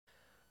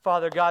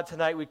Father God,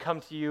 tonight we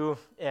come to you,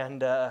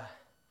 and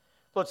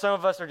Lord, some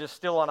of us are just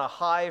still on a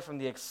high from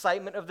the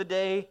excitement of the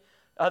day.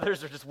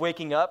 Others are just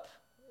waking up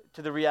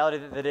to the reality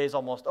that the day is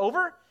almost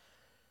over.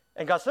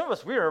 And God, some of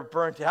us, we are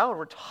burnt out.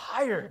 We're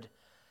tired.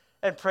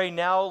 And pray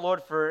now,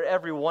 Lord, for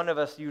every one of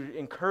us, you would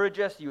encourage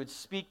us, you would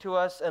speak to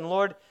us, and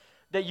Lord,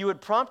 that you would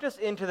prompt us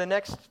into the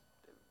next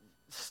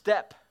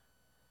step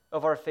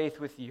of our faith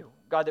with you.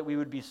 God, that we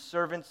would be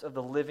servants of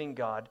the living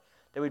God,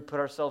 that we'd put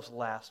ourselves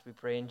last, we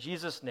pray in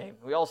Jesus' name.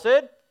 We all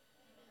said?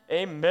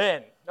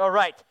 Amen. All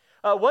right.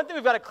 One thing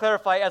we've got to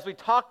clarify, as we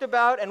talked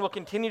about and will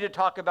continue to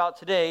talk about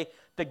today,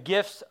 the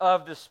gifts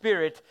of the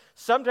Spirit,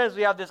 sometimes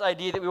we have this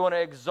idea that we want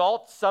to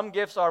exalt. Some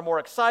gifts are more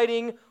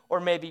exciting or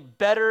maybe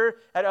better,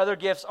 and other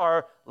gifts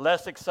are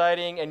less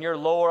exciting, and you're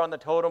lower on the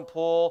totem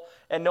pole,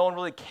 and no one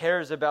really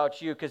cares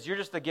about you because you're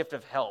just the gift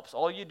of helps.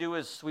 All you do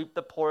is sweep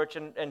the porch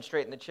and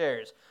straighten the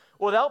chairs.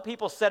 Without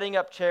people setting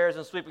up chairs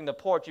and sweeping the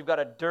porch, you've got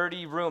a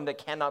dirty room that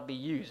cannot be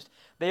used.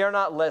 They are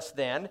not less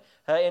than.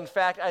 In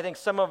fact, I think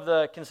some of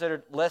the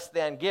considered less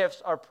than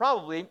gifts are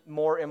probably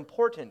more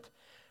important.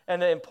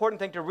 And the important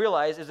thing to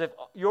realize is if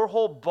your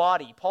whole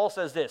body, Paul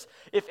says this,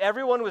 if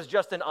everyone was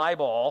just an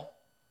eyeball,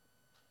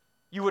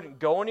 you wouldn't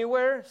go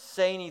anywhere,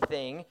 say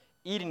anything,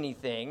 eat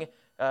anything.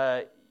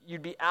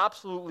 You'd be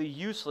absolutely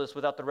useless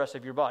without the rest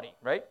of your body,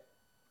 right?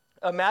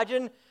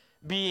 Imagine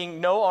being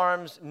no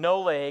arms,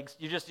 no legs,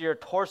 you just your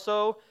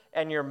torso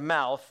and your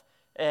mouth,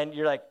 and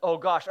you're like, oh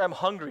gosh, I'm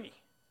hungry.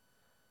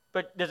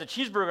 But there's a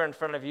cheeseburger in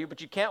front of you, but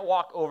you can't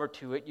walk over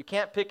to it. You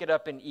can't pick it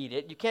up and eat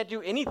it. You can't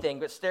do anything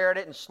but stare at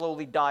it and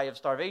slowly die of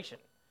starvation.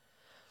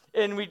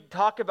 And we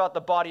talk about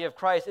the body of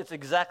Christ, it's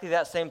exactly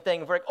that same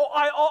thing. We're like,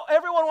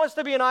 everyone wants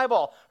to be an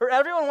eyeball, or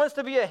everyone wants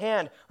to be a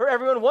hand, or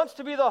everyone wants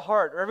to be the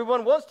heart, or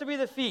everyone wants to be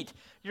the feet.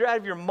 You're out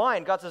of your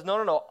mind. God says,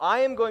 no. I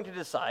am going to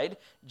decide.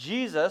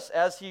 Jesus,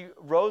 as he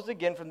rose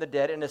again from the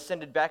dead and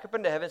ascended back up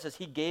into heaven, says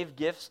he gave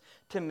gifts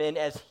to men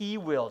as he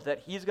wills, that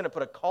he's going to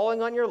put a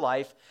calling on your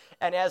life,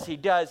 and as he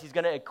does, he's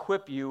going to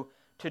equip you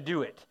to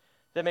do it. Does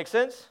that make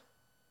sense?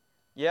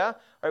 Yeah? All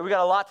right, we got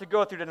a lot to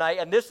go through tonight,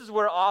 and this is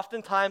where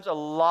oftentimes a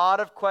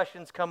lot of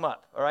questions come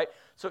up, all right?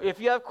 So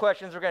if you have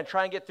questions, we're going to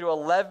try and get through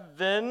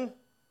 11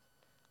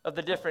 of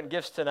the different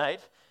gifts tonight.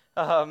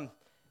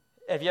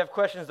 If you have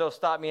questions, though,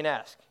 stop me and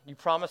ask. You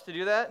promise to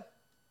do that?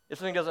 If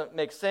something doesn't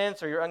make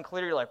sense or you're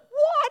unclear, you're like,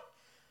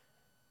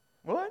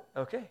 what?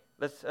 Okay,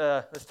 let's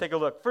take a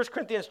look. 1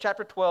 Corinthians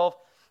chapter 12,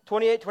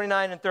 28,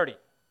 29, and 30.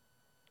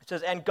 It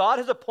says, and God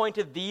has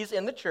appointed these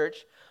in the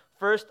church,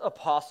 first,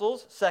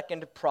 apostles,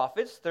 second,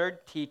 prophets,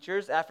 third,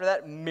 teachers, after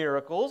that,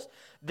 miracles,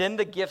 then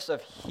the gifts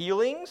of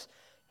healings,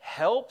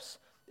 helps,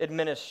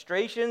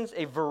 administrations,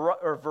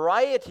 or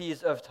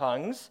varieties of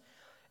tongues.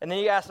 And then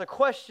you ask the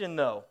question,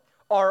 though,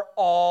 are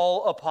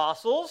all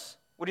apostles?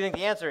 What do you think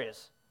the answer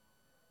is?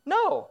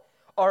 No.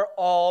 Are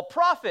all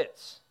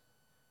prophets?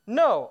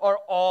 No. Are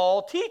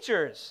all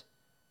teachers?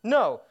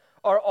 No.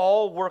 Are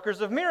all workers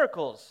of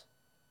miracles?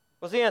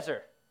 What's the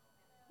answer?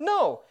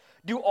 No.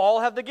 Do all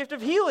have the gift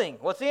of healing?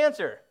 What's the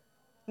answer?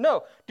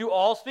 No. Do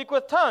all speak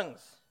with tongues?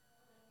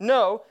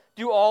 No.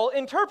 Do all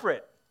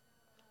interpret?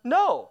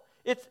 No.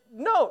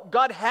 No.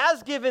 God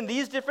has given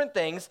these different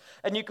things,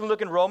 and you can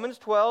look in Romans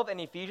 12 and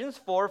Ephesians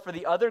 4 for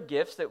the other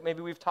gifts that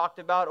maybe we've talked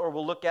about or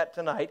we'll look at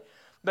tonight.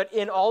 But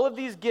in all of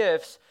these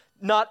gifts,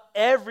 not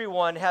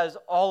everyone has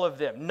all of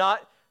them.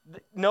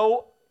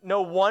 No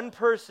one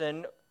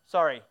person.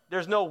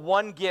 There's no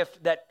one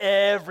gift that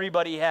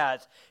everybody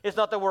has. It's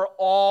not that we're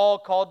all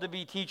called to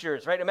be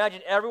teachers, right?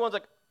 Imagine everyone's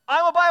like,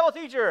 I'm a Bible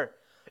teacher.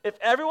 If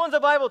everyone's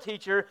a Bible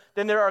teacher,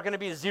 then there are going to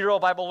be 0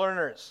 Bible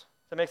learners. Does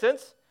that make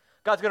sense?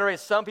 God's going to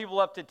raise some people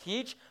up to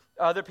teach,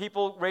 other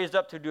people raised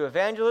up to do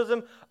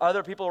evangelism,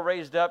 other people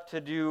raised up to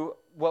do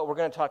what we're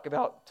going to talk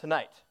about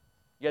tonight.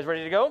 You guys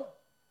ready to go?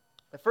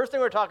 The first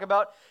thing we're talking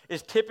about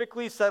is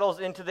typically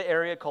settles into the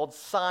area called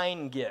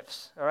sign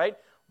gifts, all right?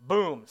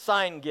 Boom,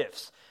 sign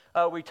gifts.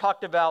 We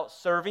talked about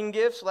serving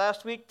gifts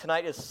last week.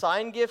 Tonight is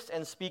sign gifts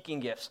and speaking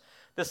gifts.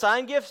 The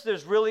sign gifts,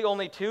 there's really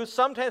only 2.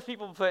 Sometimes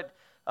people put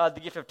the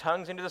gift of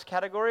tongues into this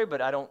category,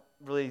 but I don't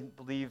really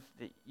believe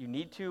that you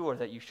need to or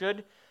that you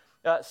should.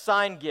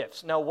 Sign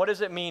gifts. Now, what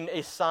does it mean,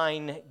 a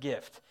sign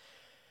gift?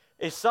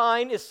 A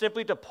sign is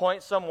simply to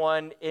point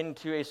someone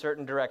into a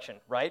certain direction,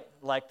 right?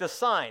 Like the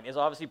sign is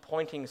obviously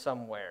pointing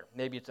somewhere.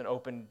 Maybe it's an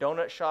open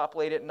donut shop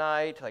late at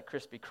night, like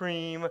Krispy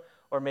Kreme,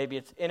 or maybe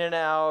it's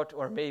In-N-Out,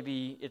 or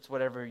maybe it's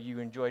whatever you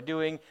enjoy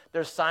doing.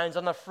 There's signs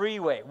on the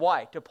freeway.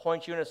 Why? To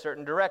point you in a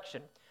certain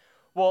direction.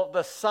 Well,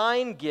 the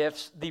sign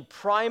gifts, the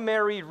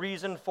primary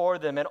reason for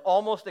them, and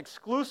almost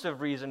exclusive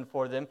reason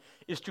for them,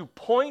 is to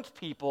point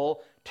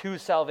people to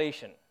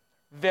salvation.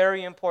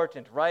 Very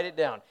important. Write it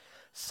down.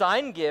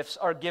 Sign gifts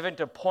are given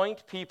to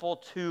point people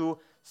to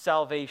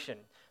salvation.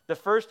 The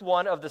first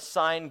one of the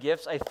sign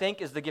gifts, I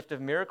think, is the gift of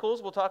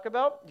miracles we'll talk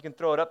about. You can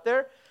throw it up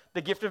there.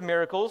 The gift of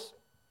miracles,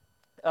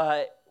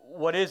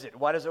 what is it?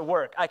 Why does it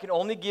work? I can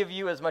only give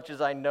you as much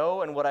as I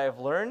know and what I have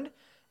learned,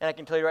 and I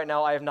can tell you right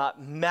now I have not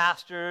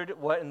mastered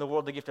what in the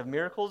world the gift of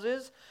miracles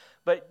is,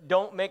 but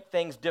don't make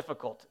things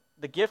difficult.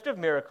 the gift of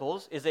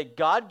miracles is a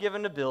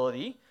God-given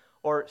ability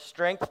or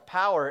strength,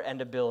 power,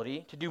 and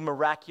ability to do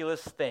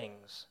miraculous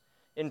things.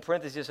 In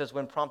parentheses, it says,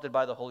 when prompted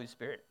by the Holy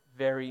Spirit.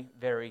 Very,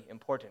 very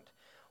important.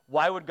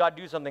 Why would God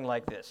do something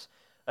like this?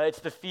 It's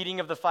the feeding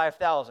of the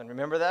 5,000.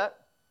 Remember that?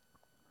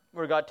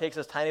 Where God takes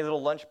this tiny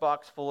little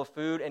lunchbox full of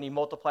food and he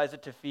multiplies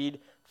it to feed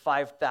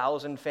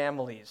 5,000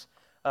 families.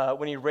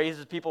 When he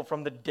raises people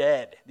from the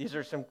dead. These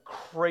are some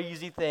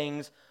crazy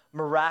things,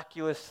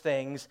 miraculous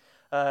things,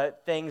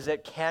 things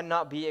that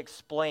cannot be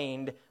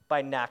explained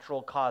by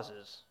natural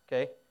causes.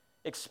 Okay?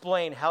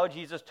 Explain how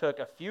Jesus took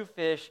a few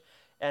fish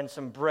and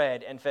some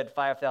bread and fed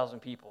 5,000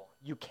 people.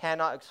 You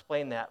cannot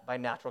explain that by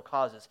natural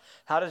causes.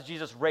 How does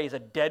Jesus raise a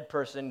dead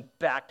person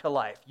back to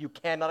life? You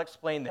cannot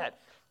explain that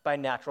by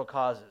natural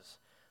causes.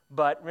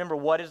 But remember,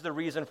 what is the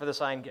reason for the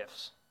sign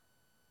gifts?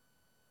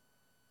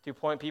 To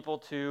point people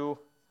to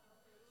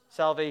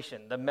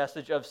salvation, the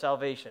message of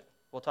salvation.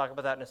 We'll talk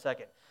about that in a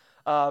second.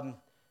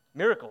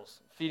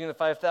 Miracles, feeding the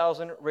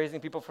 5,000, raising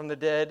people from the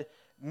dead,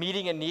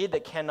 meeting a need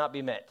that cannot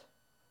be met.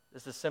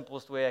 This is the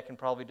simplest way I can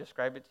probably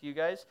describe it to you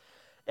guys.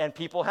 And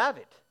people have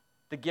it.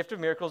 The gift of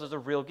miracles is a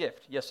real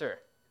gift. Yes, sir.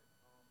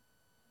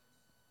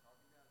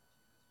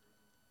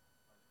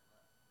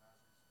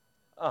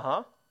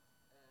 Uh-huh.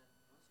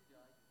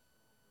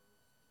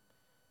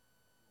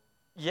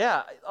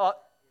 Yeah.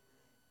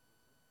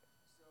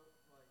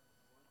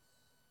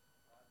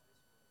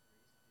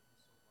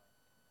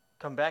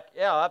 Come back?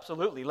 Yeah,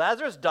 absolutely.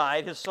 Lazarus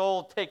died. His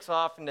soul takes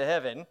off into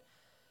heaven.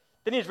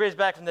 Then he's raised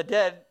back from the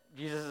dead.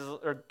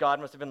 Or God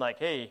must have been like,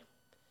 hey,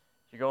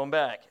 you're going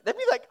back. That'd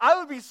be like, I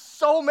would be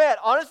so mad.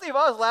 Honestly, if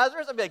I was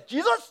Lazarus, I'd be like,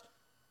 Jesus?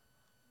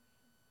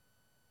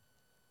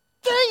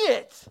 Dang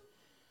it!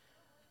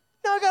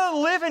 Now I gotta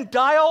live and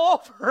die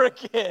all over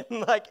again.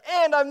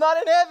 And I'm not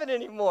in heaven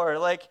anymore.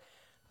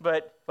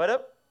 But what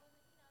up?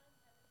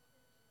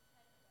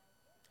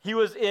 He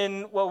was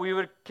in what we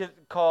would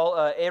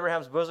call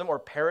Abraham's bosom or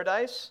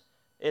paradise.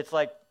 It's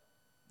like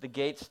the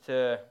gates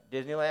to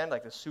Disneyland,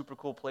 like the super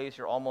cool place.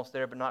 You're almost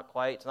there, but not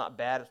quite. It's not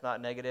bad. It's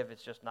not negative.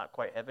 It's just not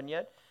quite heaven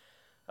yet.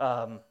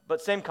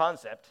 But same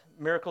concept.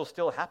 Miracles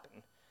still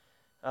happen.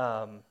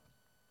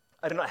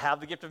 I do not have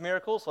the gift of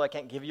miracles, so I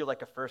can't give you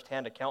like a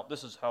first-hand account.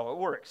 This is how it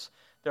works.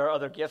 There are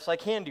other gifts I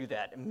can do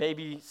that. And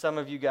maybe some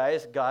of you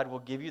guys, God will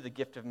give you the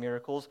gift of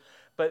miracles,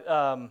 but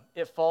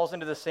it falls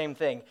into the same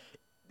thing.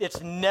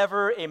 It's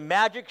never a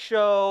magic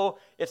show.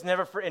 It's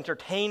never for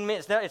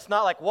entertainment. It's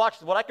not like,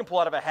 watch what I can pull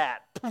out of a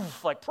hat.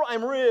 Poof, like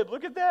prime rib,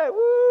 look at that.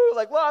 Woo,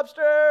 like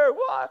lobster.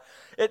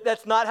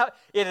 That's not how,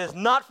 it is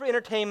not for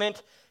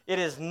entertainment. It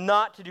is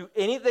not to do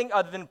anything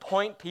other than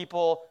point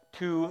people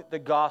to the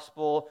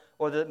gospel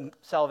or the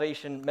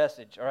salvation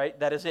message, all right?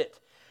 That is it.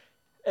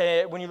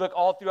 When you look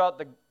all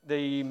throughout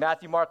the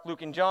Matthew, Mark,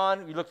 Luke, and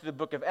John, you look through the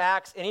book of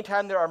Acts,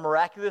 anytime there are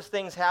miraculous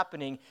things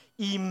happening,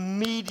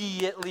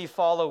 immediately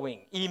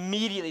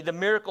the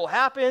miracle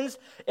happens,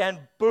 and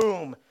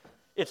boom,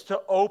 it's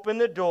to open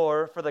the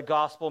door for the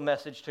gospel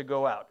message to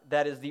go out.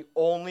 That is the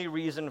only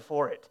reason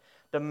for it.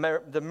 The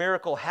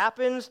miracle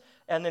happens,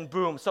 and then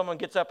boom, someone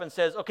gets up and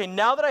says, okay,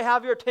 now that I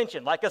have your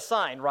attention, like a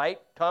sign, right?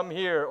 Come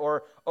here,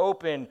 or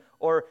open,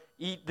 or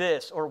eat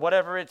this, or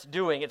whatever it's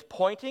doing. It's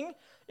pointing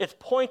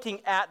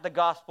at the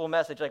gospel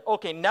message. Like,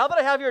 okay, now that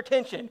I have your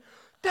attention,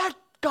 that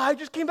guy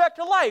just came back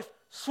to life.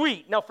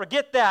 Sweet. Now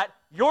forget that.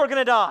 You're going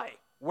to die.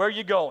 Where are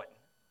you going?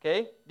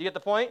 Okay? Do you get the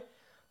point?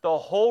 The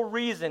whole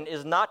reason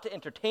is not to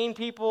entertain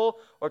people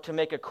or to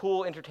make a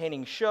cool,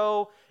 entertaining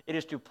show. It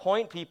is to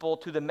point people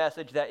to the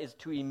message that is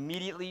to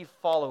immediately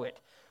follow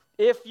it.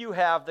 If you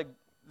have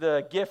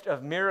the gift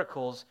of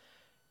miracles,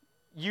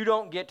 you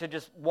don't get to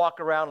just walk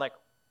around like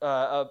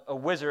a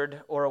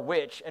wizard or a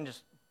witch and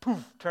just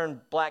poof,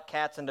 turn black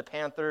cats into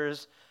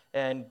panthers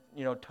and,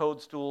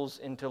 toadstools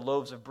into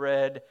loaves of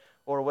bread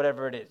or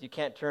whatever it is. You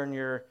can't turn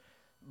your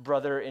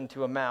brother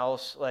into a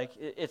mouse.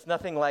 It's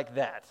nothing like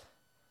that.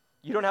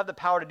 You don't have the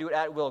power to do it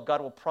at will.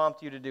 God will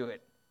prompt you to do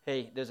it.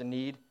 Hey, there's a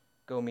need.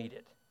 Go meet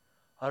it.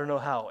 I don't know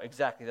how.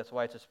 Exactly. That's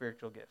why it's a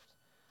spiritual gift.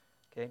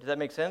 Okay, does that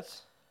make sense?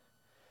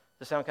 Does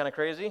this sound kind of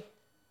crazy?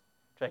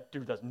 It's like,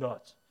 dude, that's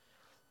nuts.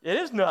 It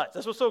is nuts.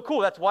 That's what's so cool.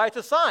 That's why it's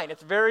a sign.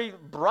 It's very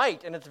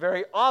bright, and it's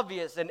very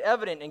obvious and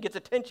evident and gets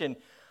attention.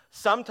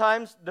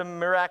 Sometimes the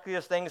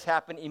miraculous things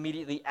happen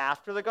immediately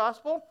after the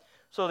gospel.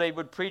 So they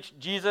would preach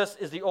Jesus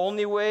is the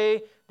only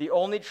way, the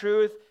only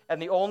truth,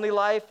 and the only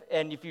life,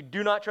 and if you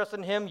do not trust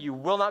in him, you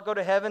will not go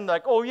to heaven.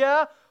 Like, oh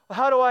yeah?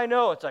 How do I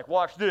know? It's like,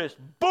 watch this.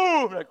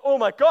 Boom! Like, oh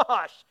my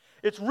gosh,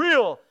 it's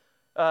real.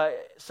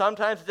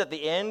 Sometimes it's at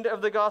the end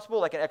of the gospel,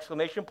 like an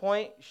exclamation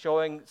point,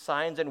 showing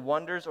signs and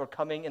wonders or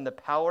coming in the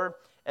power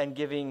and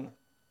giving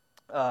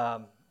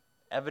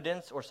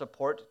evidence or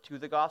support to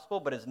the gospel,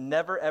 but is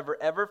never, ever,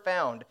 ever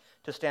found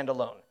to stand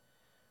alone.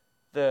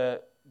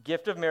 The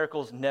gift of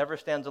miracles never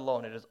stands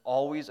alone. It is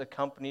always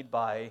accompanied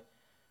by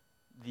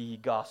the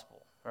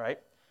gospel, all right?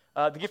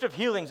 The gift of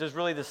healings is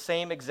really the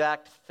same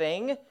exact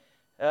thing.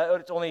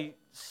 It's only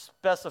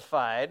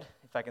specified,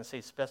 if I can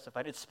say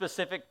specified, it's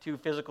specific to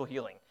physical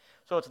healing.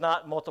 So it's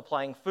not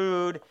multiplying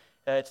food.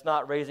 It's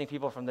not raising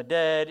people from the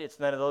dead. It's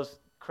none of those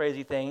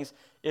crazy things.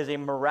 It is a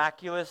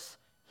miraculous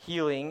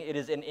healing. It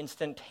is an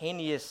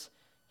instantaneous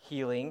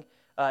healing.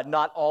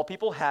 Not all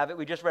people have it.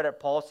 We just read it.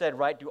 Paul said,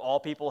 right, do all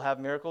people have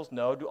miracles?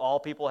 No. Do all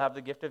people have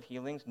the gift of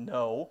healings?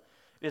 No.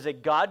 It is a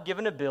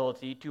God-given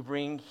ability to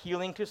bring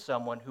healing to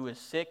someone who is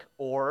sick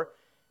or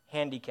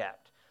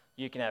handicapped.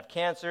 You can have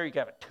cancer. You can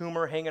have a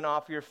tumor hanging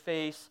off your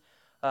face.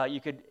 You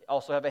could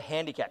also have a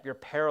handicap. You're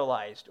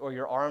paralyzed or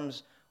your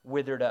arms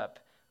withered up.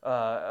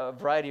 A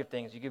variety of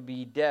things. You could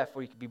be deaf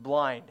or you could be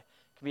blind.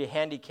 It could be a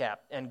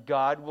handicap. And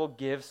God will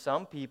give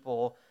some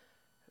people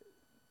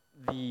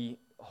the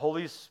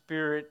Holy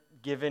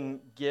Spirit-given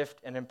gift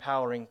and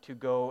empowering to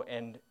go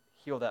and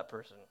heal that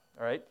person.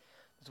 All right?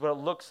 This is what it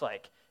looks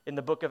like. In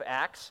the book of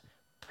Acts,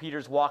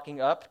 Peter's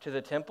walking up to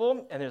the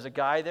temple, and there's a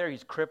guy there.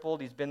 He's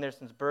crippled. He's been there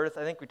since birth.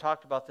 I think we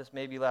talked about this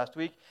maybe last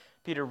week.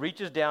 Peter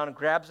reaches down and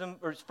grabs him.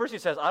 Or first he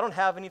says, I don't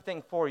have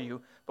anything for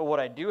you, but what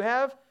I do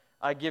have,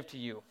 I give to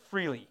you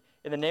freely.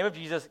 In the name of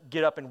Jesus,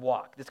 get up and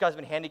walk. This guy's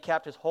been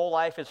handicapped his whole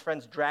life. His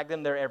friends drag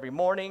him there every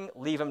morning,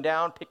 leave him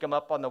down, pick him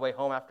up on the way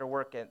home after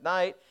work at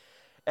night.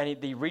 And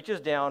he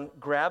reaches down,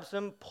 grabs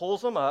him,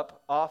 pulls him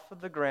up off of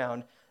the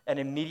ground, and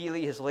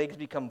immediately his legs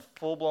become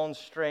full-blown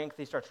strength.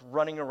 He starts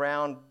running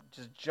around,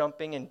 just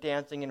jumping and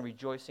dancing and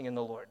rejoicing in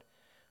the Lord.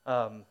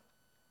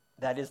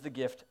 That is the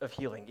gift of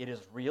healing. It is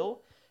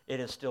real. It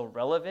is still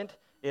relevant.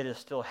 It is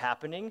still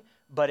happening,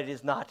 but it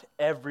is not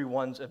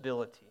everyone's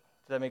ability.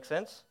 Does that make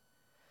sense?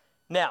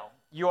 Now,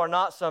 you are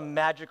not some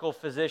magical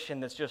physician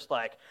that's just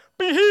like,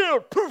 be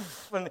healed,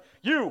 poof, and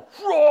you,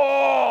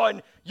 raw,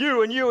 and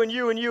you, and you, and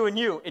you, and you, and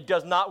you. It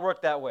does not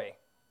work that way.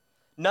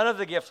 None of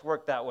the gifts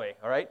work that way,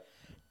 all right?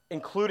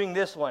 Including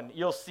this one.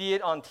 You'll see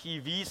it on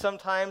TV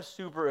sometimes,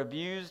 super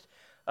abused.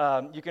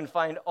 You can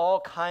find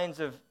all kinds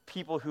of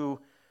people who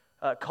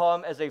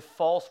come as a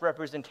false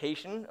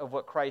representation of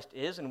what Christ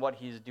is and what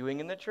he's doing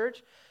in the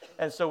church.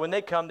 And so when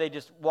they come, they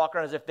just walk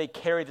around as if they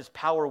carry this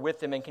power with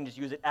them and can just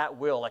use it at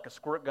will, like a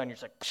squirt gun. You're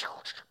just like, pew,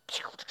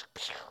 pew, pew,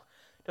 pew.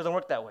 It doesn't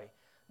work that way.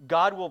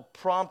 God will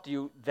prompt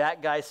you,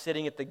 that guy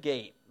sitting at the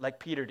gate, like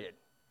Peter did.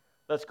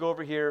 Let's go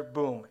over here,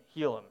 boom,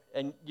 heal him.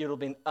 And it'll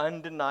be an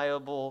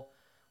undeniable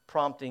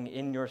prompting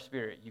in your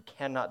spirit. You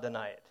cannot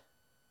deny it.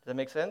 Does that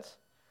make sense?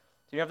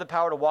 So you don't have the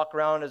power to walk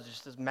around as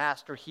just this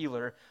master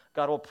healer.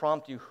 God will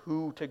prompt you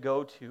who to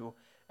go to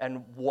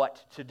and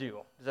what to do.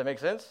 Does that make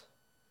sense?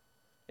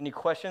 Any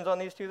questions on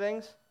these two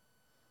things?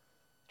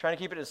 Trying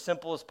to keep it as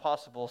simple as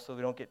possible so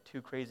we don't get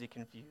too crazy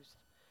confused.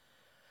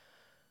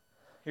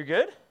 You're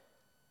good?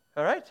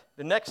 All right.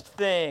 The next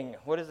thing.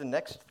 What is the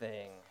next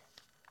thing?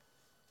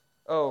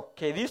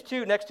 Okay, these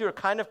next two are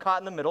kind of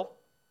caught in the middle.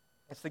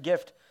 It's the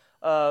gift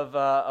of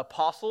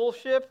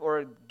apostleship, or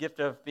a gift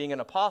of being an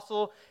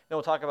apostle. Then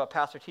we'll talk about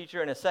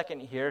pastor-teacher in a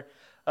second here.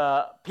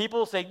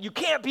 People say, you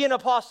can't be an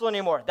apostle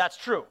anymore. That's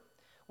true.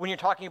 When you're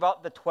talking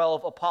about the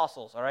 12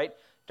 apostles, all right?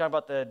 You're talking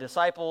about the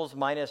disciples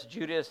minus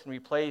Judas and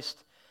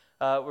replaced.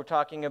 We're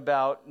talking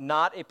about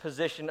not a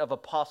position of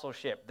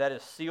apostleship. That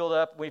is sealed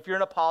up. If you're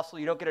an apostle,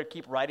 you don't get to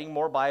keep writing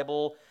more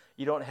Bible.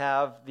 You don't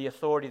have the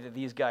authority that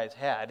these guys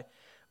had.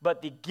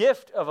 But the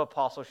gift of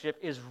apostleship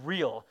is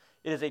real.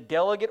 It is a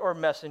delegate or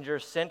messenger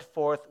sent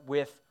forth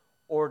with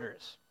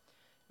orders.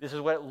 This is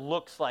what it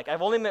looks like.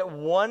 I've only met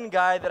one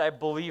guy that I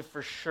believe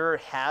for sure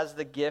has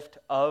the gift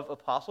of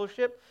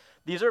apostleship.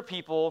 These are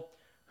people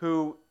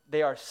who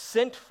they are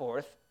sent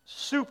forth,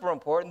 super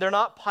important. They're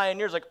not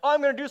pioneers like, oh,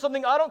 I'm going to do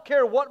something. I don't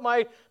care what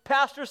my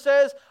pastor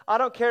says. I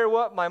don't care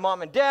what my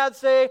mom and dad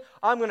say.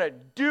 I'm going to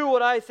do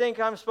what I think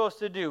I'm supposed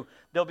to do.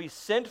 They'll be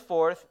sent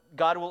forth.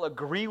 God will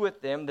agree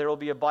with them. There will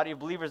be a body of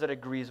believers that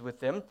agrees with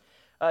them.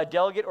 A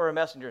delegate or a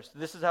messenger. So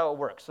this is how it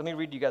works. Let me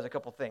read you guys a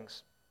couple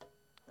things.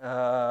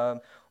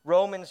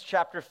 Romans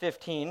chapter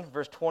 15,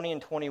 verse 20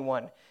 and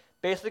 21.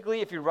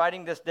 Basically, if you're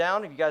writing this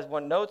down, if you guys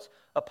want notes,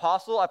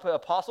 apostle, I put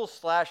apostle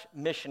 /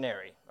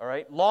 missionary, all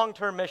right?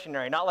 Long-term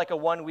missionary, not like a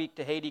 1 week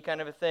to Haiti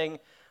kind of a thing.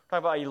 We're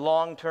talking about a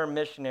long-term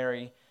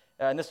missionary,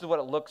 and this is what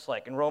it looks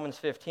like. In Romans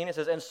 15, it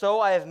says, and so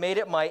I have made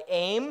it my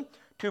aim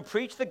to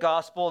preach the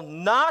gospel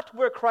not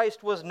where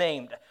Christ was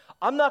named.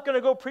 I'm not going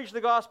to go preach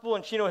the gospel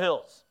in Chino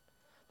Hills.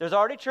 There's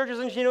already churches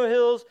in Chino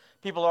Hills.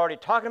 People are already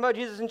talking about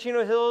Jesus in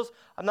Chino Hills.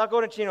 I'm not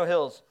going to Chino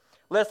Hills,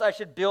 lest I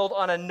should build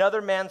on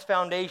another man's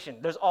foundation.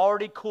 There's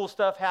already cool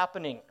stuff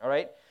happening, all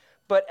right?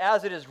 But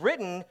as it is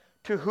written,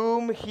 to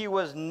whom he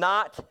was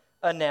not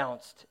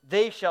announced,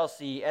 they shall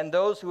see, and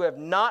those who have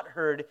not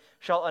heard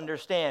shall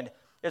understand.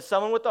 It's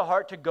someone with the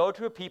heart to go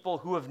to a people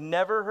who have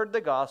never heard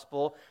the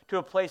gospel, to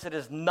a place that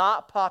is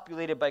not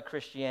populated by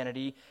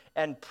Christianity,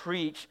 and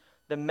preach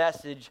the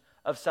message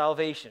of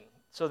salvation.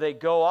 So they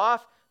go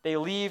off. They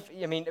leave.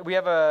 I mean, we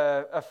have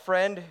a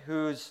friend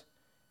whose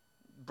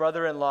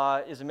brother-in-law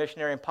is a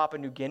missionary in Papua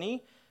New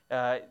Guinea.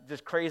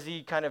 This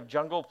crazy kind of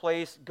jungle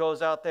place,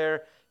 goes out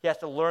there. He has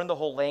to learn the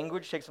whole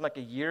language. It takes him like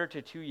 1 year to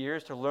 2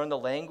 years to learn the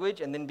language,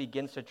 and then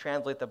begins to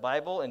translate the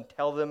Bible and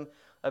tell them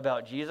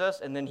about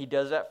Jesus, and then he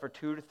does that for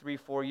 2 to 3,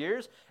 4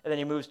 years, and then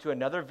he moves to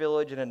another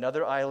village and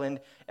another island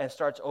and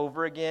starts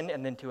over again,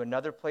 and then to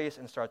another place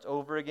and starts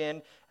over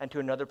again, and to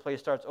another place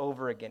starts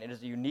over again. It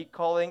is a unique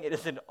calling. It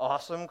is an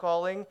awesome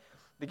calling.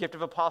 The gift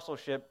of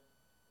apostleship,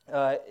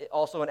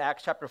 also in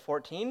Acts chapter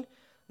 14. Let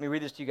me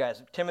read this to you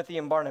guys. Timothy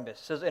and Barnabas.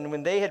 It says, and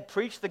when they had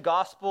preached the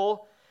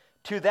gospel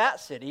to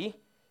that city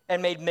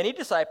and made many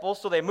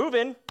disciples, so they move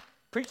in,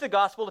 preach the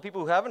gospel to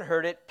people who haven't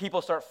heard it.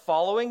 People start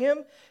following him.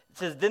 It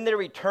says, then they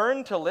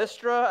returned to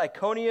Lystra,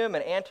 Iconium,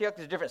 and Antioch,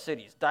 these different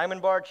cities,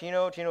 Diamond Bar,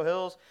 Chino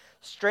Hills,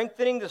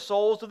 strengthening the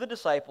souls of the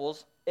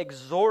disciples,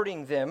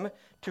 exhorting them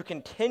to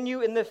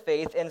continue in the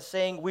faith, and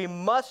saying, we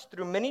must,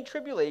 through many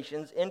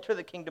tribulations, enter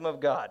the kingdom of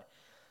God.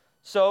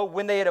 So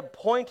when they had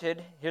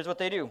appointed, here's what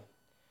they do.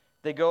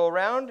 They go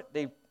around,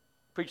 they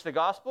preach the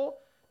gospel,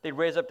 they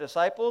raise up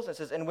disciples. It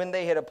says, and when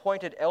they had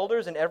appointed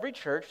elders in every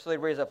church, so they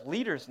raise up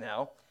leaders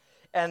now,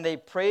 and they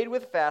prayed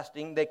with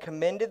fasting, they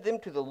commended them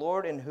to the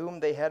Lord in whom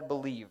they had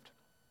believed.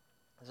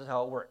 This is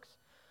how it works.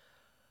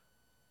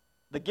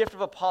 The gift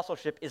of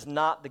apostleship is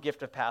not the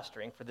gift of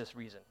pastoring for this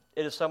reason.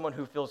 It is someone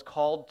who feels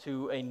called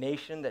to a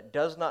nation that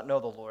does not know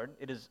the Lord.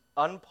 It is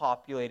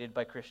unpopulated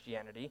by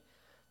Christianity.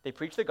 They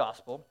preach the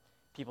gospel.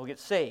 People get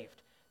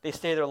saved. They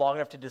stay there long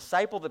enough to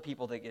disciple the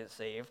people that get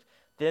saved.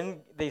 Then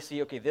they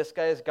see, okay, this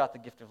guy's got the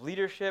gift of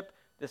leadership.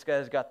 This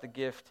guy's got the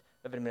gift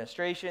of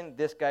administration.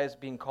 This guy's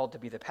being called to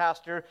be the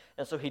pastor.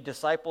 And so he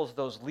disciples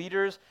those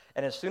leaders.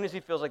 And as soon as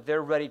he feels like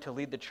they're ready to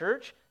lead the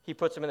church, he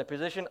puts them in the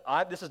position,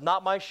 this is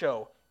not my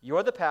show.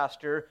 You're the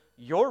pastor.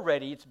 You're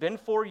ready. It's been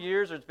 4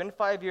 years or it's been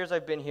 5 years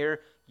I've been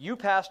here. You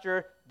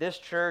pastor this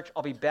church.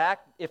 I'll be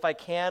back if I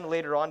can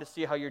later on to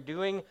see how you're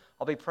doing.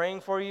 I'll be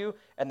praying for you.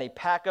 And they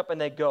pack up and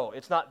they go.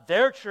 It's not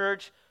their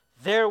church,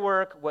 their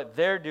work, what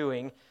they're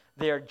doing.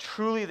 They are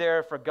truly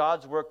there for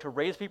God's work to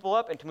raise people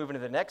up and to move into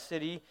the next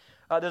city.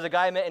 There's a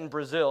guy I met in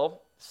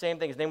Brazil. Same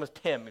thing. His name was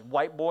Tim,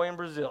 white boy in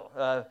Brazil,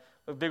 a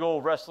big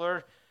old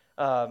wrestler.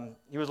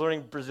 He was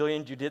learning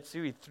Brazilian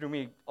jiu-jitsu. He threw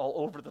me all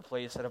over the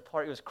place at a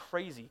party. It was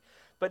crazy.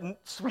 But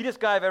sweetest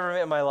guy I've ever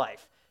met in my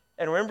life.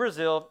 And we're in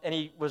Brazil, and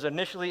he was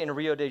initially in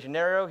Rio de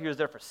Janeiro. He was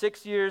there for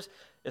 6 years.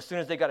 As soon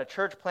as they got a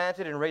church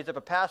planted and raised up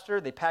a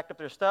pastor, they packed up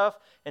their stuff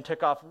and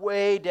took off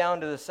way down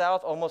to the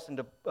south, almost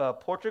into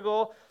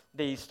Portugal.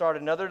 They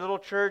started another little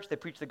church. They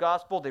preached the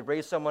gospel. They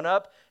raised someone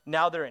up.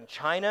 Now they're in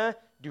China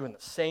doing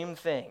the same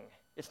thing.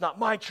 It's not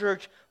my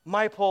church,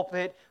 my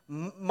pulpit,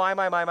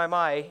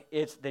 my.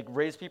 It's they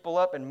raise people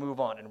up and move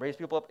on and raise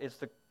people up.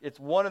 It's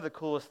one of the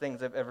coolest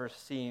things I've ever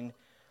seen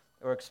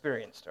or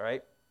experienced, all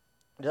right?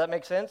 Does that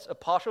make sense?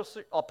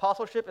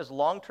 Apostleship is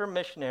long-term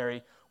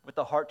missionary with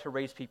the heart to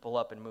raise people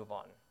up and move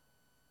on.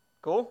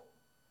 Cool?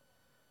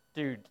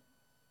 Dude,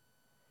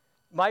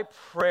 my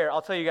prayer,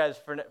 I'll tell you guys,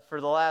 for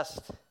the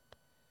last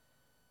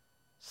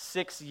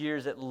 6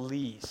 years at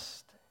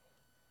least,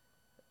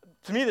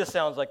 to me, this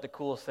sounds like the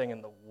coolest thing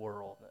in the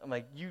world. I'm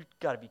like, you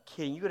got to be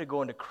kidding. You got to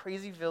go into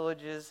crazy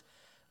villages,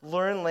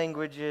 learn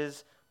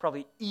languages,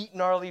 probably eat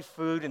gnarly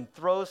food and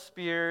throw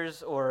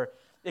spears or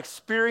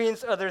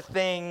experience other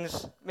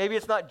things. Maybe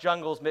it's not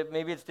jungles.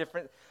 Maybe it's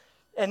different.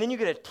 And then you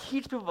get to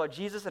teach people about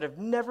Jesus that have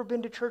never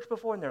been to church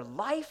before in their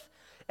life.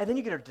 And then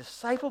you get to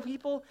disciple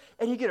people.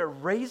 And you get to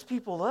raise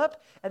people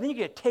up. And then you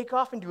get to take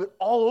off and do it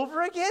all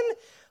over again.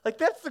 Like,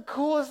 that's the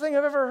coolest thing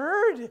I've ever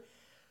heard.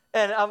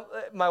 And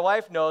my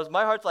wife knows,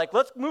 my heart's like,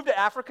 let's move to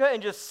Africa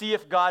and just see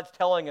if God's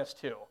telling us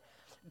to.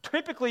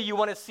 Typically, you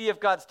want to see if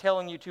God's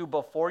telling you to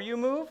before you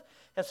move.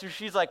 And so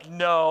she's like,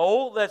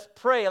 no, let's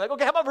pray. I'm like,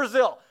 okay, how about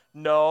Brazil?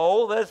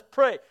 No, let's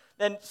pray.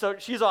 And so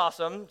she's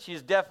awesome.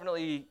 She's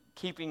definitely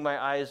keeping my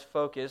eyes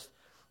focused.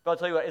 But I'll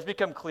tell you what, it's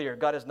become clear.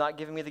 God has not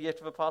given me the gift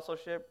of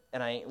apostleship,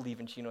 and I ain't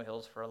leaving Chino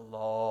Hills for a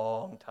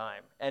long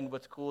time. And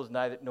what's cool is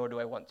nor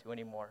do I want to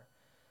anymore.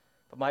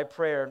 But my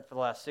prayer for the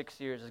last 6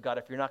 years is, God,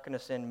 if you're not going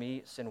to send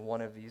me, send one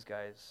of these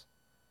guys.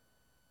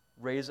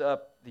 Raise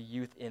up the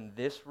youth in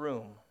this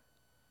room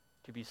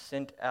to be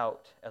sent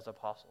out as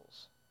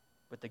apostles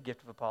with the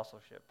gift of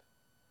apostleship.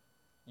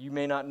 You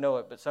may not know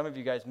it, but some of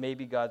you guys,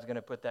 maybe God's going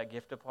to put that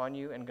gift upon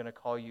you and going to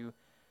call you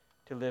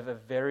to live a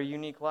very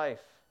unique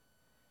life.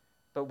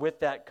 But with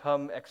that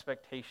come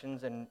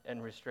expectations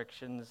and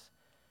restrictions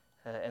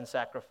and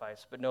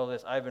sacrifice. But know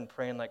this, I've been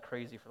praying like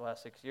crazy for the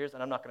last 6 years,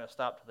 and I'm not going to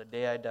stop till the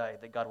day I die,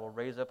 that God will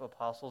raise up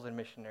apostles and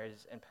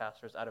missionaries and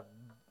pastors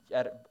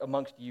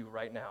amongst you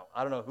right now.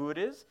 I don't know who it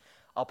is.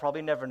 I'll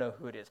probably never know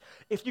who it is.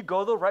 If you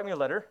go, though, write me a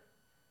letter,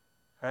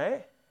 all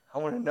right? I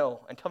want to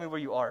know, and tell me where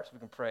you are so we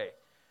can pray.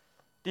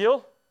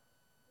 Deal?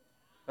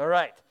 All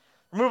right.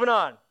 We're moving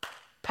on.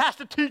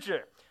 Pastor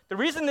teacher. The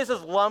reason this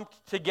is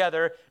lumped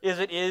together is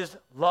it is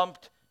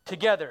lumped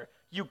together.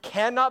 You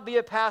cannot be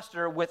a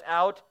pastor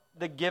without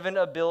the given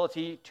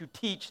ability to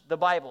teach the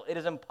Bible. It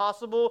is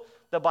impossible.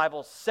 The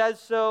Bible says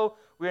so.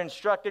 We're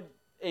instructed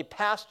a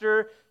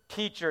pastor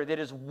teacher. That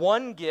is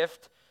one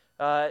gift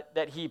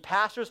that he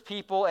pastors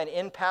people, and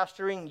in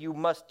pastoring you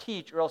must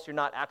teach or else you're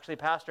not actually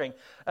pastoring.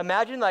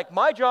 Imagine like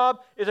my job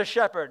is a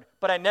shepherd,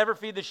 but I never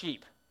feed the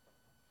sheep.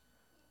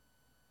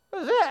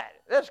 What is that?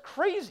 That's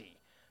crazy.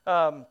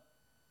 So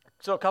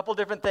a couple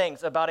different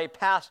things about a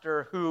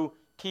pastor who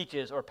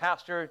teaches, or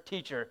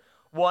pastor-teacher.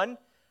 One,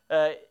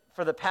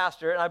 for the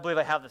pastor, and I believe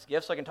I have this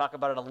gift, so I can talk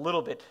about it a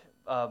little bit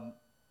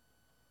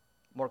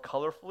more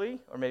colorfully,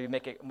 or maybe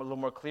make it a little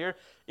more clear,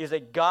 is a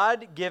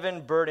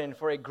God-given burden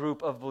for a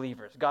group of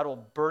believers. God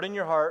will burden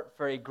your heart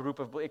for a group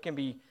of, it can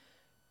be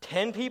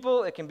 10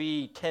 people, it can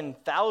be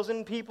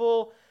 10,000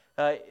 people.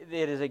 It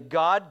is a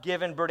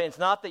God-given burden. It's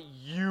not that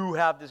you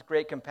have this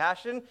great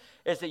compassion,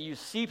 it's that you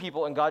see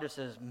people and God just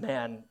says,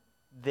 man,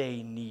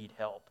 they need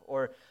help,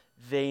 or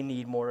they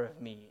need more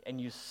of me. And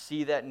you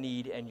see that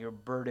need and you're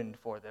burdened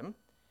for them.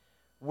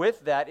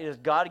 With that, it is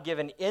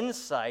God-given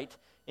insight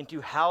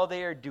into how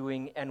they are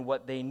doing and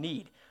what they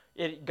need.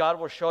 God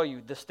will show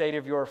you the state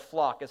of your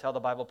flock, is how the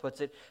Bible puts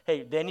it.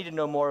 Hey, they need to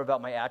know more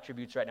about my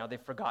attributes right now. They've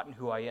forgotten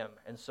who I am.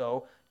 And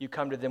so you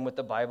come to them with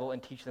the Bible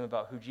and teach them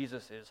about who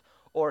Jesus is.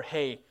 Or,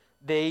 hey,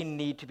 they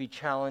need to be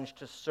challenged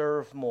to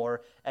serve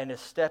more and to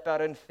step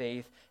out in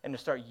faith and to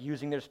start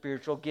using their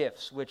spiritual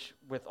gifts, which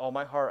with all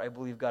my heart I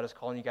believe God is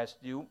calling you guys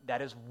to do.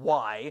 That is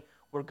why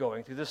we're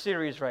going through the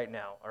series right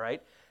now, all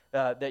right?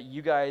 That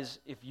you guys,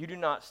 if you do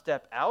not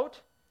step out,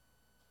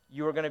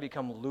 you are going to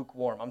become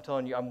lukewarm. I'm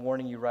telling you, I'm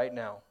warning you right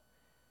now.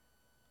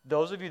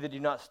 Those of you that do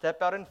not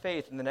step out in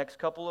faith in the next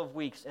couple of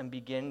weeks and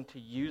begin to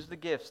use the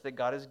gifts that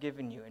God has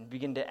given you and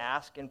begin to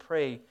ask and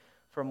pray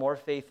for more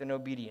faith and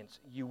obedience,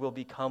 you will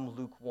become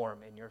lukewarm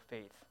in your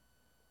faith.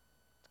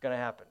 It's going to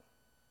happen.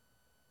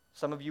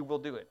 Some of you will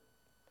do it.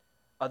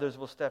 Others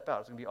will step out.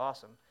 It's going to be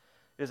awesome.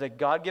 It is a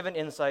God-given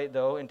insight,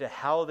 though, into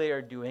how they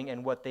are doing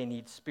and what they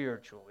need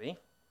spiritually.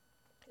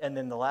 And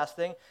then the last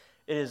thing,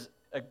 it is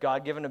a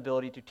God-given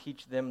ability to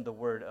teach them the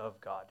Word of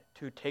God,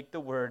 to take the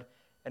Word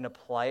and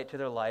apply it to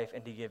their life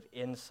and to give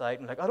insight.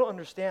 And like, I don't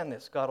understand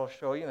this. God will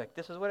show you. Like,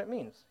 this is what it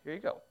means. Here you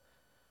go.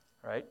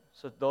 Right?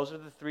 So those are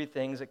the three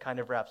things that kind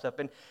of wraps up.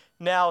 And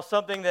now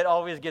something that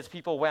always gets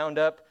people wound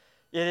up,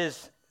 it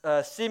is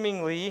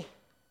seemingly,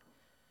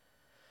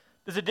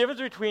 there's a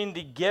difference between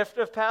the gift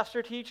of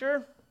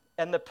pastor-teacher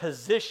and the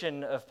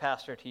position of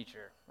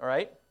pastor-teacher. All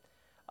right?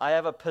 I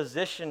have a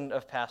position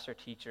of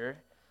pastor-teacher.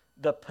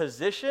 The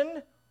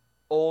position,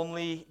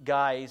 only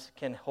guys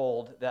can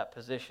hold that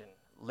position.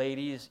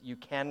 Ladies, you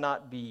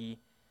cannot be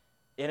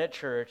in a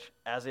church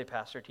as a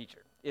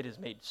pastor-teacher. It is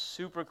made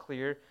super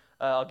clear.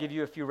 I'll give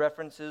you a few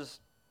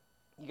references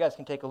you guys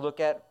can take a look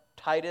at.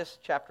 Titus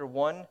chapter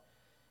 1,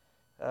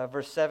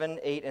 verse 7,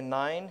 8, and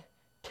 9.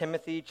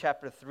 Timothy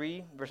chapter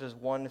 3, verses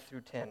 1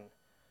 through 10. All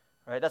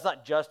right, that's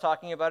not just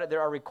talking about it. There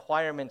are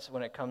requirements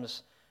when it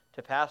comes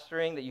to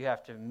pastoring that you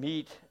have to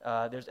meet.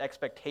 There's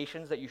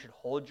expectations that you should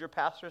hold your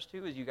pastors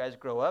to as you guys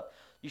grow up.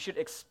 You should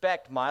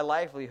expect my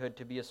livelihood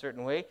to be a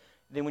certain way.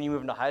 Then when you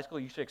move into high school,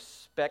 you should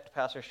expect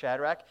Pastor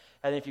Shadrach.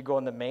 And then if you go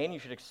in the main, you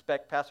should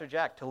expect Pastor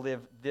Jack to live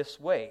this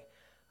way.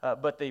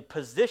 But the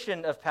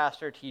position of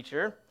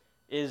pastor-teacher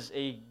is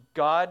a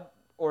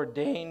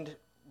God-ordained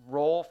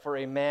role for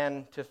a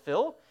man to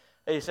fill.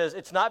 He says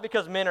it's not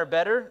because men are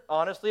better.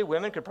 Honestly,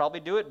 women could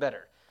probably do it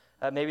better.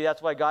 Maybe that's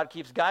why God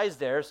keeps guys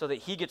there, so that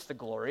he gets the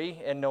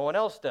glory and no one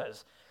else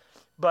does.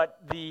 But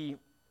the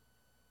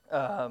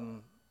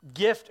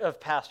gift of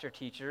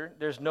pastor-teacher,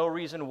 there's no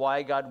reason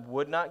why God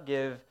would not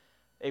give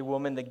a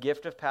woman the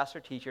gift of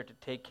pastor-teacher to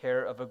take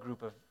care of a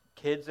group of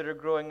kids that are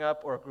growing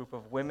up or a group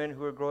of women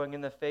who are growing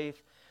in the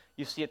faith.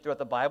 You see it throughout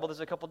the Bible.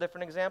 There's a couple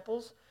different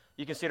examples.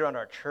 You can see it around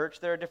our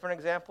church. There are different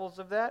examples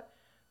of that.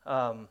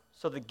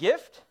 So the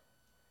gift,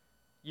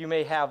 you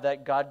may have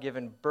that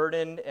God-given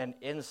burden and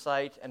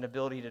insight and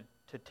ability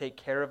to take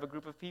care of a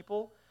group of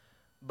people,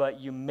 but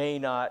you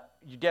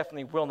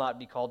definitely will not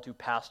be called to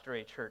pastor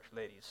a church,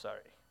 ladies.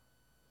 Sorry.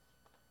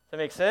 Does that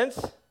make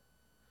sense?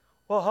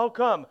 Well, how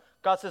come?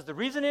 God says the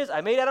reason is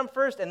I made Adam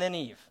first and then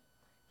Eve.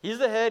 He's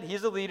the head.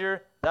 He's the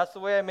leader. That's the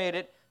way I made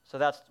it. So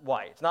that's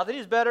why. It's not that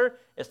he's better.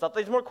 It's not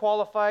that he's more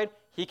qualified.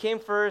 He came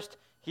first.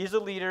 He's the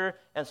leader.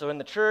 And so in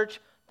the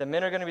church, the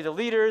men are going to be the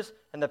leaders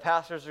and the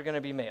pastors are going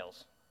to be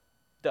males.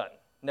 Done.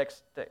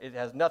 Next, it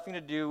has nothing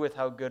to do with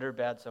how good or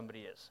bad somebody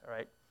is. All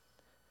right?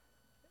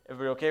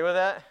 Everybody okay with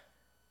that?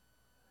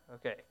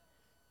 Okay.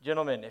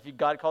 Gentlemen, if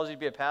God calls you to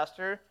be a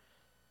pastor,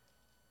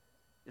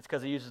 it's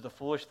because he uses the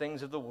foolish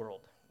things of the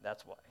world.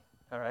 That's why.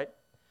 All right?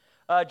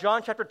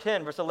 John chapter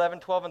 10, verse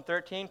 11, 12, and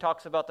 13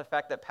 talks about the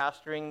fact that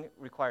pastoring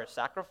requires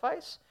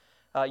sacrifice.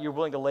 You're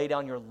willing to lay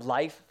down your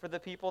life for the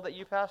people that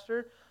you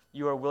pastor.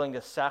 You are willing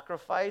to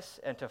sacrifice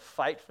and to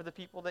fight for the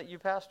people that you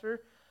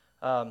pastor.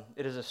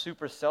 It is a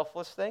super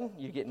selfless thing.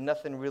 You get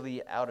nothing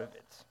really out of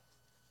it.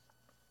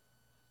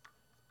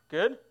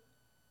 Good?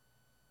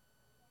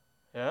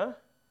 Yeah?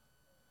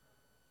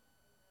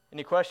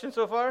 Any questions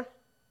so far?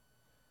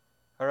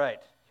 All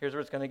right. Here's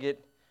where it's going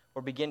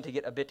to begin to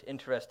get a bit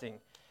interesting.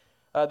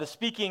 The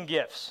speaking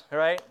gifts, all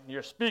right?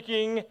 You're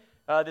speaking.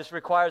 This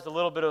requires a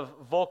little bit of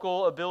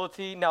vocal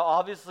ability. Now,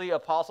 obviously,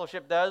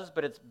 apostleship does,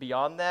 but it's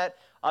beyond that.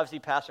 Obviously,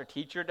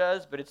 pastor-teacher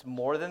does, but it's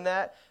more than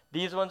that.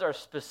 These ones are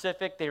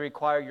specific. They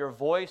require your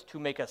voice to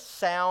make a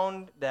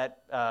sound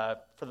that,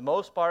 for the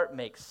most part,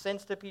 makes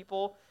sense to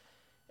people.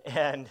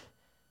 And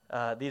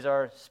These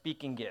are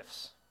speaking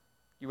gifts.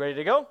 You ready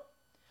to go?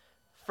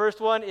 First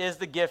one is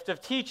the gift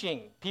of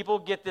teaching. People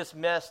get this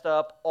messed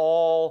up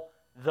all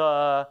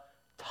the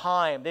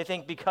time. They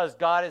think because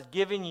God has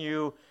given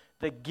you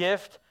the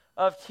gift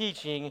of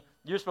teaching,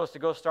 you're supposed to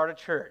go start a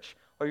church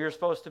or you're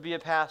supposed to be a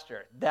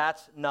pastor.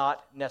 That's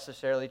not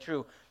necessarily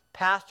true.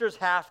 Pastors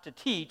have to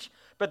teach,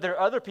 but there are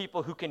other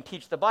people who can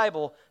teach the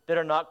Bible that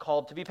are not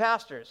called to be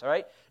pastors, all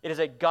right? It is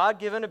a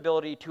God-given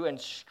ability to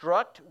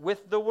instruct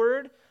with the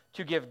word,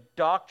 to give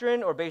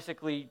doctrine or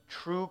basically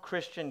true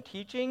Christian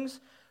teachings,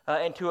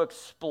 and to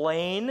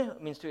explain,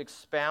 means to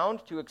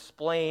expound, to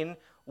explain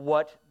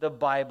what the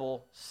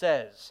Bible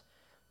says.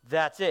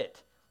 That's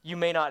it. You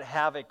may not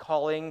have a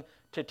calling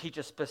to teach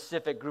a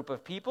specific group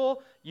of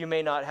people. You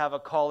may not have a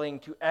calling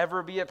to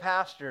ever be a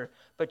pastor,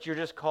 but you're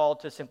just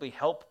called to simply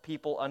help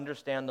people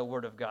understand the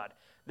Word of God.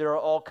 There are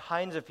all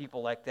kinds of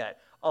people like that.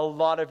 A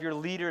lot of your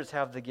leaders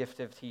have the gift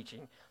of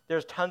teaching.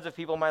 There's tons of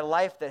people in my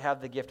life that have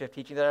the gift of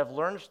teaching that I've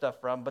learned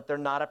stuff from, but they're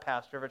not a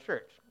pastor of a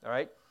church, all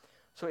right?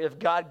 So if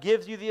God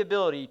gives you the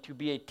ability to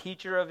be a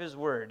teacher of His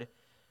Word,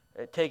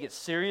 take it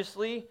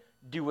seriously,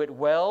 do it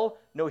well,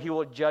 know He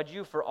will judge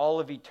you for all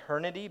of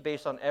eternity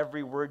based on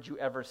every word you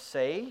ever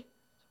say.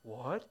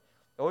 What?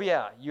 Oh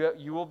yeah,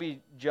 you will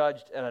be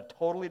judged at a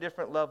totally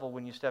different level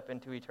when you step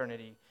into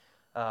eternity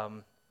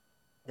than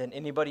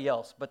anybody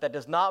else. But that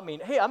does not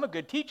mean, hey, I'm a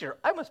good teacher,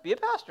 I must be a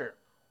pastor.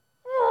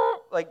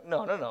 Like,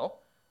 no.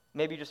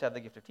 Maybe you just have the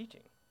gift of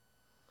teaching.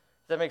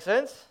 Does that make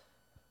sense?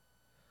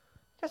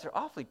 You guys are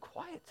awfully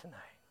quiet tonight.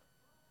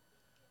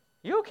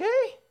 You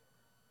okay?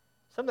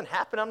 Something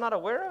happened I'm not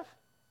aware of?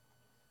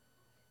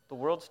 The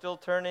world's still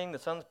turning. The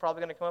sun's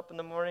probably going to come up in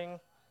the morning.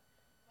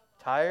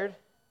 Tired?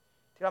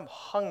 Dude, I'm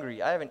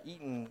hungry. I haven't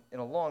eaten in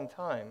a long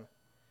time.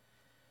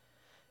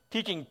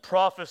 Teaching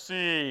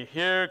prophecy.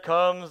 Here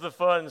comes the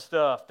fun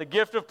stuff. The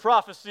gift of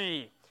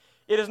prophecy.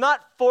 It is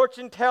not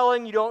fortune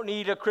telling. You don't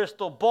need a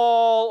crystal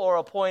ball or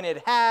a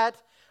pointed hat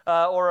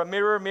or a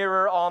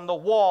mirror on the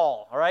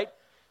wall. All right?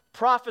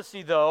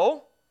 Prophecy,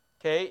 though,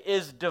 okay,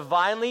 is a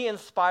divinely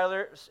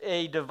inspired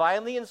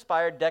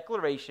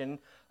declaration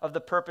of the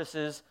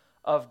purposes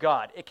of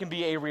God. It can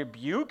be a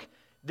rebuke.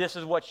 This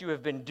is what you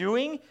have been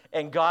doing,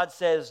 and God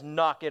says,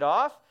 knock it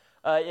off.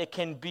 It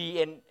can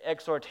be an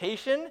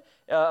exhortation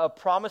of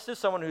promises.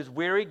 Someone who's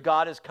weary,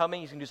 God is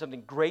coming. He's going to do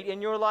something great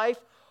in your life.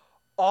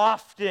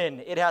 Often,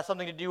 it has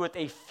something to do with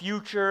a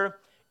future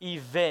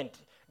event.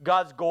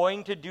 God's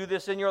going to do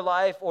this in your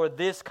life, or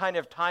this kind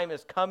of time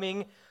is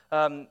coming.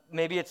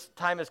 Maybe it's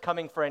time is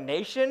coming for a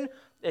nation.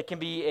 It can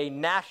be a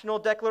national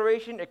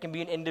declaration. It can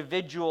be an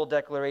individual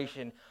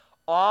declaration.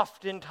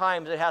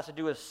 Oftentimes, it has to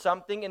do with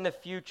something in the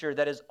future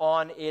that is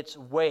on its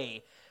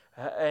way.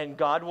 And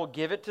God will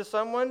give it to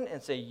someone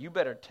and say, you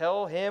better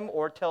tell him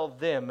or tell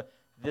them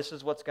this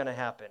is what's going to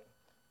happen.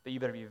 But you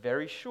better be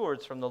very sure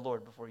it's from the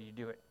Lord before you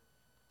do it.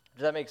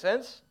 Does that make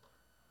sense?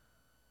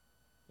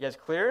 You guys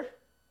clear?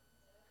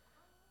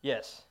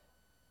 Yes.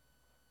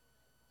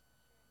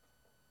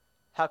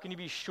 How can you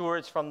be sure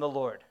it's from the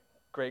Lord?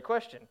 Great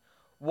question.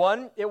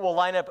 One, it will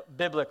line up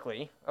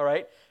biblically, all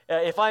right?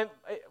 I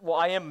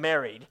am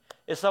married.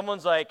 If someone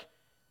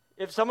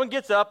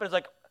gets up and is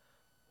like,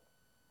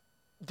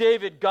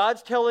 David,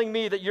 God's telling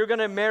me that you're going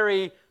to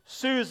marry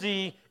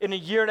Susie in a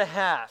year and a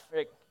half.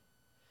 Like,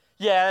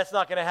 yeah, that's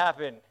not going to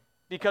happen.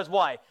 Because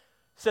why? It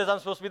says I'm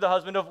supposed to be the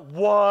husband of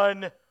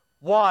one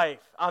wife.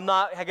 I'm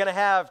not going to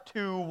have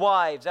two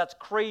wives. That's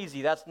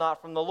crazy. That's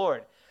not from the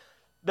Lord.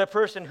 The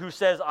person who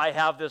says, I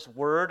have this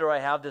word or I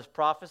have this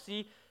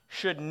prophecy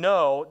should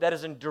know that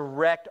is in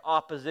direct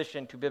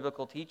opposition to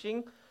biblical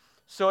teaching.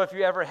 So if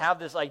you ever have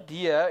this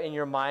idea in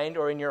your mind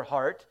or in your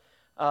heart,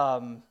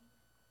 but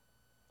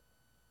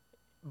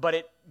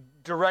it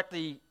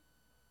directly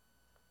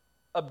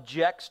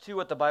objects to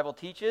what the Bible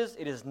teaches,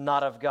 it is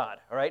not of God,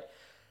 all right?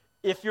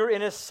 If you're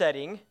in a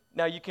setting,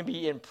 now you can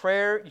be in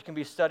prayer, you can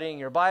be studying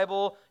your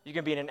Bible, you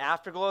can be in an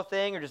afterglow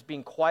thing or just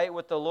being quiet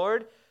with the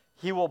Lord.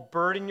 He will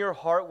burden your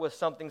heart with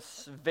something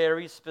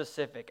very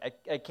specific.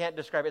 I can't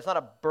describe it. It's not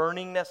a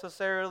burning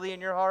necessarily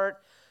in your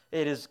heart.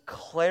 It is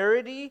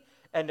clarity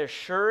and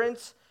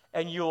assurance,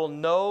 and you will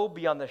know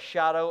beyond the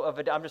shadow of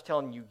it. I'm just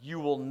telling you, you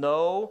will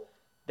know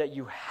that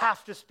you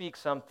have to speak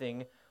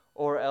something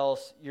or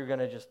else you're going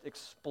to just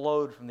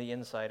explode from the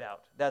inside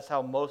out. That's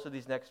how most of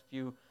these next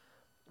few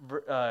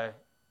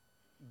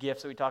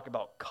gifts that we talk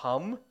about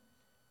come.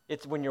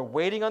 It's when you're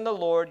waiting on the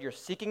Lord, you're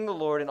seeking the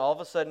Lord, and all of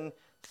a sudden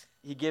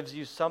he gives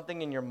you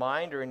something in your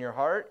mind or in your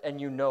heart, and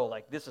you know,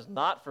 like, this is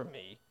not for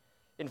me.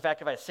 In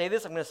fact, if I say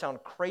this, I'm going to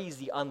sound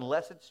crazy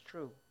unless it's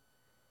true.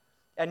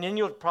 And then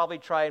you'll probably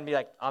try and be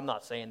like, I'm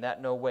not saying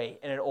that, no way.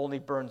 And it only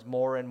burns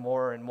more and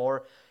more and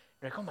more.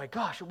 You're like, oh my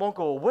gosh, it won't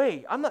go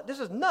away. This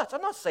is nuts.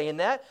 I'm not saying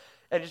that.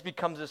 And it just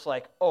becomes this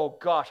like, oh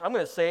gosh, I'm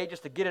going to say it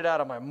just to get it out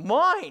of my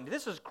mind.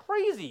 This is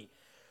crazy.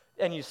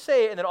 And you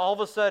say it, and then all of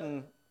a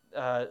sudden,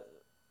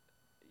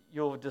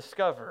 you'll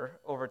discover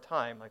over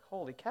time, like,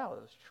 holy cow,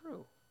 that was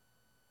true.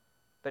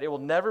 But it will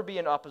never be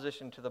in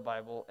opposition to the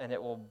Bible, and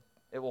it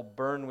will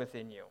burn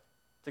within you.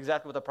 It's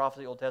exactly what the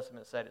prophecy of the Old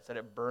Testament said. It said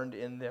it burned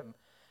in them,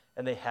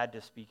 and they had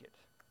to speak it.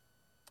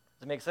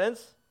 Does it make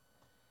sense?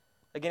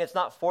 Again, it's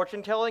not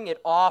fortune telling.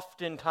 It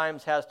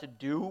oftentimes has to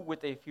do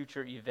with a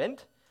future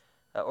event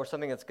or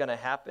something that's going to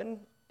happen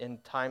in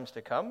times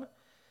to come.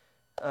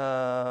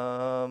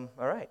 All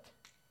right.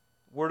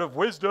 Word of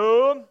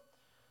wisdom.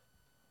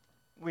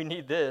 We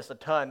need this a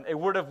ton. A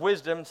word of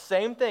wisdom,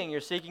 same thing. You're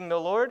seeking the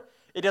Lord.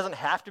 It doesn't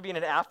have to be in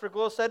an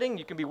afterglow setting.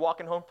 You can be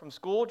walking home from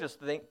school just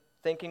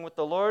thinking with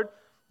the Lord.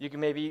 You can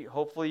maybe,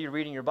 hopefully, you're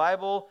reading your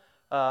Bible,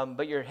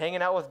 but you're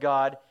hanging out with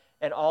God,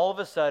 and all of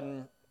a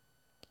sudden,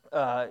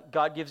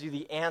 God gives you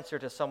the answer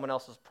to someone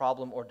else's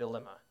problem or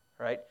dilemma,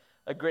 right?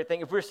 A great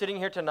thing. If we're sitting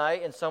here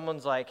tonight and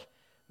someone's like,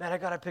 man, I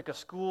got to pick a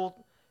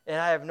school, and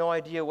I have no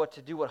idea what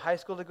to do, what high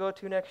school to go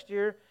to next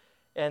year,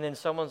 and then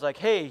someone's like,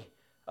 hey,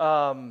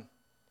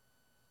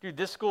 dude,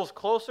 this school's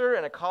closer,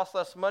 and it costs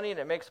less money, and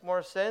it makes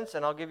more sense,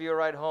 and I'll give you a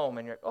ride home.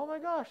 And you're like, oh my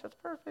gosh, that's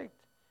perfect.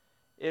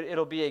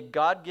 It'll be a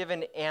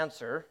God-given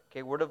answer,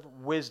 okay, word of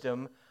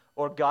wisdom,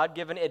 or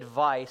God-given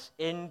advice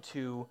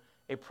into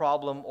a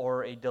problem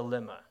or a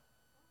dilemma.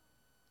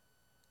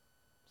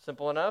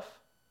 Simple enough?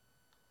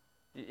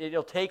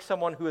 It'll take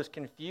someone who is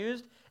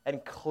confused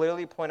and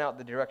clearly point out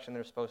the direction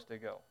they're supposed to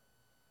go.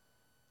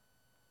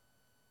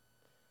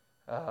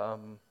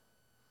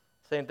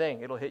 Same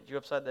thing. It'll hit you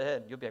upside the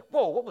head. You'll be like,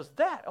 whoa, what was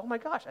that? Oh my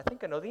gosh, I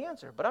think I know the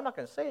answer, but I'm not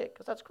going to say it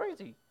because that's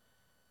crazy.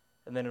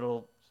 And then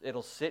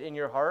it'll sit in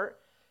your heart.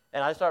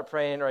 And I start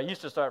praying, or I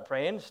used to start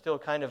praying, still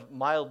kind of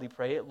mildly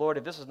pray it, Lord,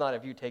 if this is not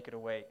of you, take it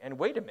away. And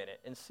wait a minute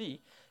and see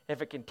if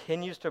it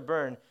continues to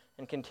burn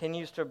and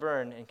continues to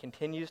burn and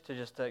continues to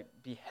just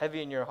be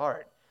heavy in your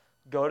heart.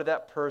 Go to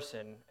that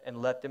person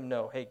and let them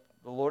know, hey,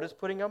 the Lord is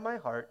putting on my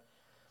heart.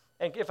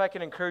 And if I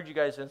can encourage you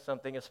guys in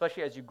something,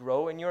 especially as you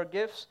grow in your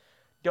gifts,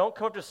 don't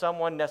come up to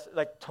someone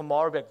like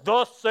tomorrow and be like,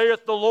 thus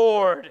saith the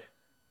Lord,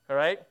 all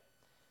right?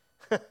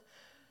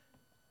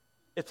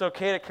 It's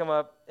okay to come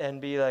up and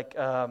be like,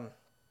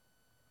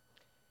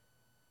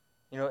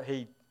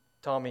 hey,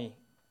 Tommy,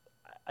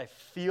 I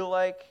feel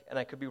like, and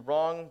I could be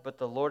wrong, but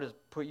the Lord has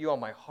put you on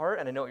my heart,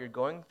 and I know what you're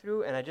going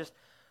through, and I'm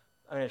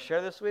going to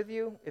share this with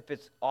you. If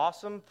it's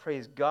awesome,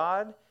 praise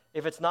God.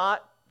 If it's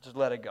not, just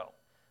let it go.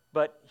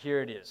 But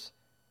here it is.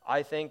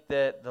 I think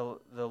that the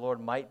Lord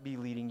might be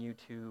leading you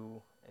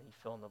to, and you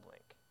fill in the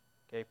blank.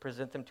 Okay,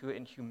 present them to it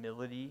in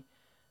humility.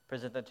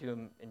 Present them to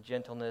Him in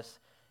gentleness.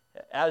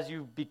 As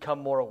you become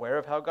more aware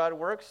of how God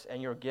works and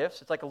your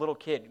gifts, it's like a little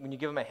kid. When you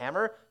give them a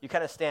hammer, you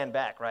kind of stand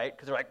back, right?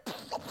 Because they're like,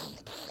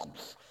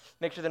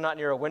 make sure they're not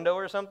near a window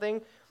or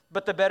something.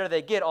 But the better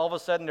they get, all of a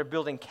sudden they're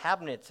building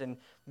cabinets and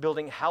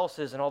building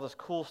houses, and all this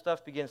cool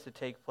stuff begins to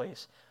take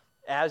place.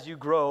 As you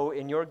grow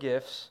in your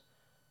gifts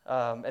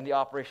and the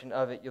operation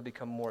of it, you'll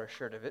become more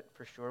assured of it,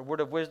 for sure. Word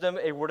of wisdom,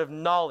 a word of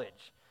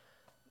knowledge.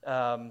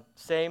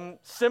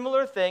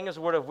 Similar thing as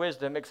a word of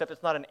wisdom, except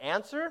it's not an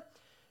answer.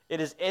 It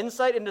is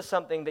insight into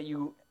something that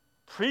you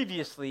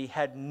previously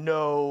had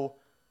no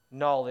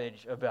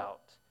knowledge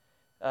about.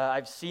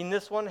 I've seen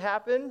this one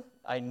happen.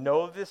 I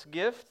know this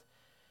gift.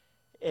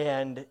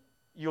 And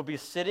you'll be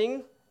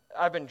sitting.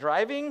 I've been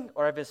driving,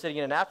 or I've been sitting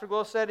in an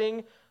afterglow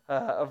setting,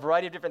 a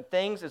variety of different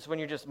things. It's when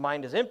your just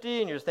mind is empty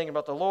and you're just thinking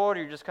about the Lord,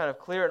 or you're just kind of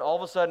clear, and all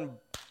of a sudden,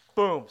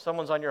 boom,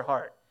 someone's on your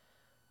heart.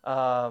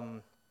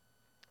 So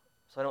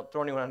I don't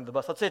throw anyone under the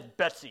bus. Let's say it's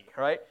Betsy,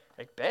 right?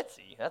 Like,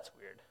 Betsy? That's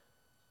weird.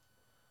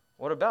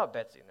 What about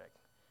Betsy? And like,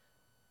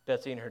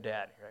 Betsy and her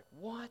dad. You're like,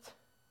 what?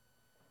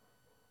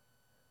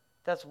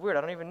 That's weird.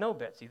 I don't even know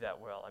Betsy that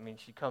well. I mean,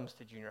 she comes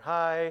to junior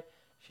high.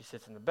 She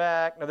sits in the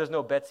back. No, there's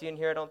no Betsy in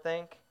here, I don't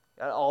think.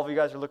 All of you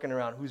guys are looking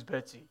around. Who's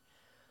Betsy?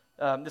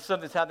 This is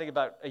something that's happening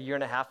about a year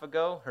and a half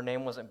ago. Her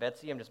name wasn't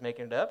Betsy. I'm just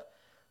making it up.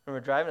 When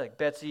we're driving, like,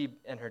 Betsy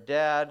and her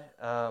dad,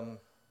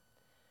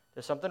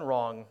 there's something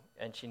wrong,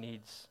 and she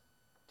needs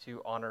to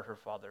honor her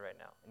father right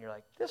now. And you're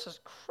like, this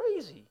is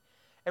crazy.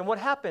 And what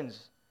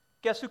happens?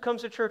 Guess who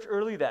comes to church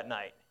early that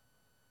night?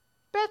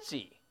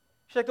 Betsy.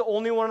 She's like the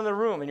only one in the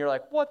room. And you're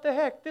like, what the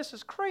heck? This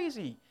is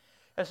crazy.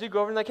 And so you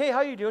go over and like, hey,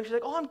 how you doing? She's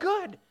like, oh, I'm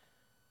good.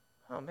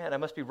 Oh, man, I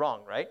must be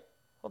wrong, right?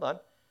 Hold on.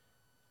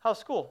 How's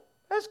school?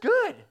 That's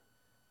good.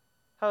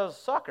 How's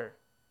soccer?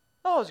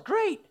 Oh, it's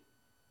great.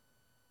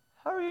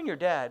 How are you and your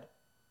dad?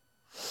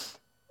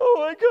 Oh,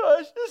 my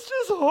gosh, it's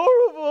just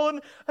horrible.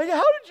 And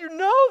how did you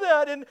know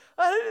that? And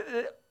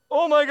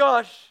oh, my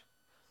gosh.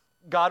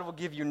 God will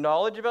give you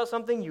knowledge about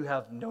something you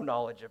have no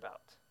knowledge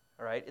about,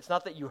 all right? It's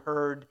not that you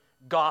heard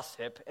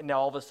gossip and now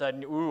all of a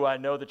sudden, ooh, I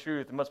know the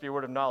truth. It must be a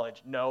word of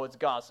knowledge. No, it's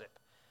gossip.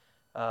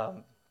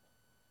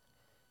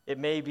 It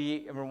may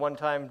be, I remember one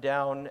time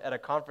down at a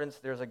conference,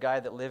 there was a guy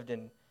that lived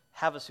in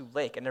Havasu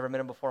Lake. I never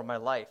met him before in my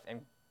life,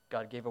 and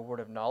God gave a word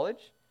of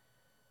knowledge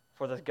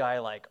for this guy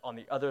like on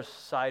the other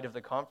side of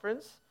the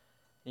conference.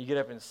 And you get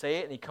up and say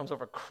it, and he comes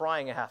over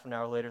crying a half an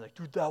hour later, like,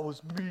 dude, that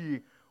was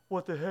me.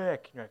 What the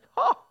heck? And you're like,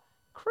 oh,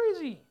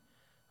 crazy.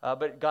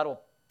 But God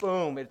will,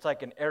 boom, it's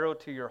like an arrow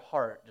to your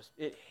heart. Just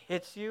it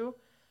hits you,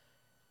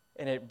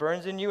 and it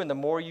burns in you, and the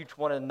more you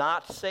want to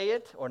not say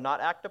it or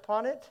not act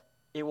upon it,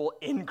 it will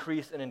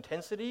increase in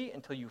intensity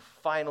until you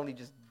finally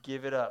just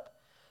give it up.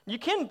 You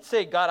can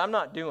say, God, I'm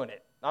not doing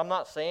it. I'm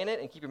not saying it,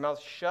 and keep your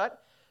mouth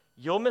shut.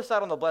 You'll miss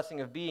out on the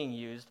blessing of being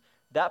used.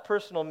 That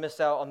person will miss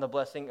out on the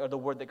blessing or the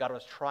word that God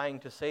was trying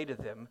to say to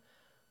them.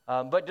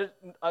 But just,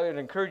 I would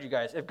encourage you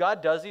guys, if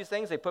God does these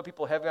things, they put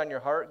people heavy on your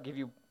heart, give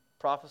you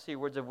prophecy,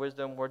 words of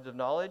wisdom, words of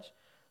knowledge.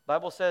 The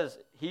Bible says,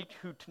 he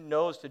who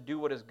knows to do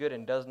what is good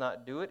and does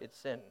not do it, it's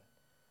sin.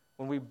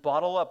 When we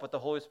bottle up what the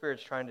Holy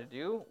Spirit's trying to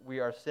do, we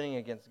are sinning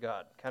against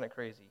God. Kind of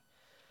crazy.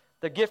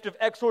 The gift of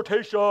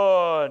exhortation,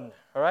 all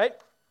right?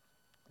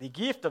 The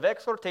gift of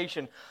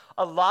exhortation.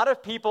 A lot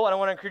of people, and I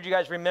want to encourage you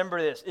guys to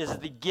remember this, is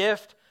the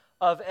gift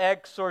of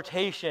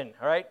exhortation,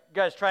 all right? You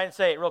guys try and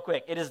say it real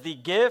quick. It is the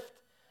gift.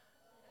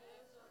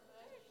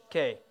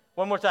 Okay,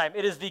 one more time.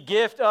 It is the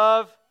gift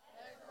of.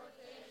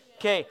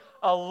 Okay,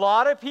 a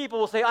lot of people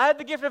will say, I have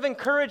the gift of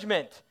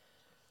encouragement.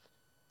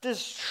 This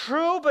is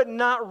true, but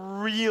not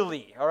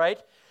really, all right?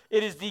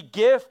 It is the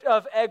gift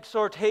of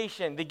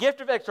exhortation. The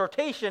gift of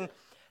exhortation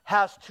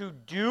has to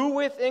do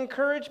with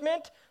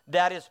encouragement.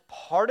 That is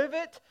part of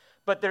it,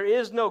 but there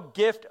is no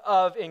gift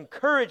of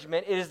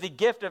encouragement. It is the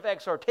gift of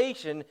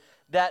exhortation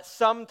that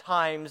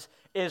sometimes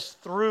is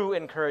through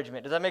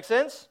encouragement. Does that make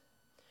sense?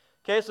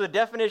 Okay, so the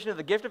definition of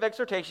the gift of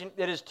exhortation,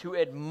 it is to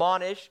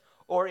admonish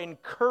or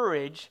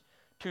encourage,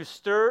 to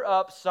stir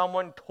up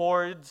someone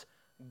towards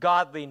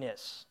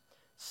godliness.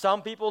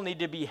 Some people need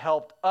to be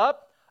helped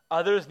up,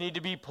 others need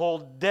to be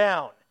pulled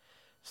down.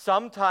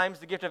 Sometimes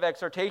the gift of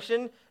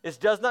exhortation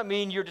does not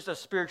mean you're just a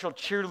spiritual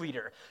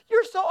cheerleader.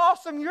 You're so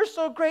awesome, you're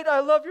so great, I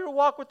love your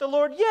walk with the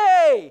Lord,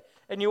 yay!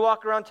 And you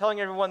walk around telling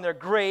everyone they're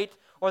great,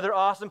 or they're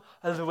awesome.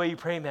 I love the way you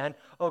pray, man.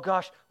 Oh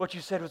gosh, what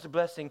you said was a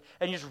blessing.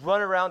 And you just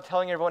run around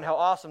telling everyone how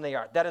awesome they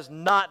are. That is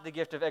not the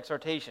gift of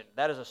exhortation.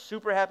 That is a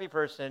super happy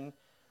person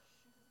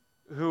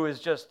who is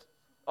just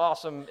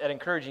awesome at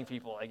encouraging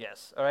people, I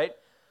guess, all right?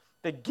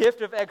 The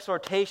gift of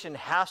exhortation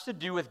has to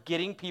do with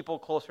getting people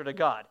closer to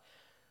God.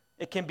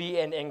 It can be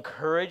an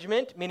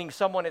encouragement, meaning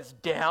someone is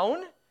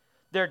down,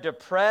 they're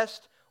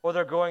depressed, or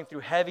they're going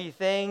through heavy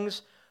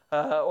things,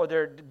 or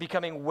they're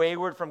becoming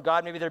wayward from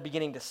God. Maybe they're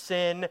beginning to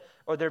sin,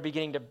 or they're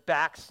beginning to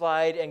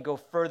backslide and go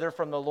further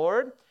from the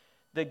Lord.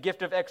 The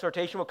gift of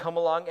exhortation will come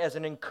along as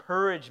an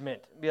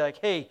encouragement. Be like,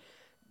 hey,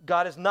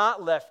 God has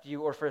not left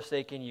you or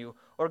forsaken you,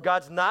 or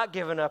God's not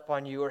given up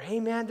on you, or hey,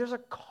 man, there's a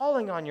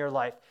calling on your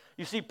life.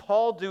 You see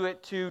Paul do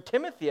it to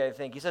Timothy, I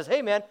think. He says,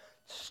 hey, man,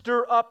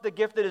 stir up the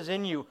gift that is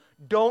in you.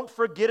 Don't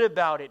forget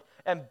about it,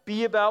 and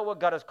be about what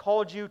God has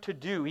called you to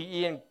do.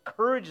 He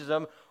encourages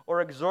them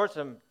or exhorts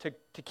them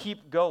to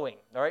keep going,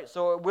 all right?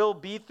 So it will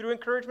be through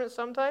encouragement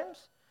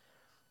sometimes.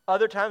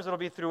 Other times it'll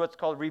be through what's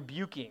called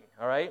rebuking,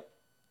 all right?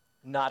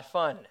 Not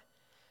fun.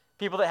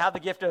 People that have the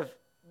gift of,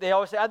 they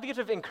always say, I have the gift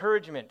of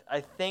encouragement.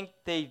 I think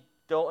they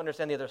don't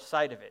understand the other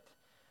side of it,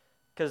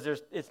 because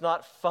it's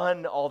not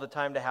fun all the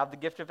time to have the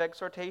gift of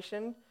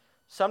exhortation.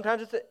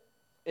 Sometimes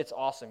it's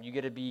awesome. You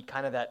get to be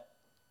kind of that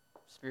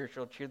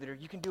spiritual cheerleader.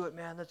 You can do it,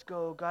 man. Let's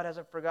go. God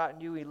hasn't forgotten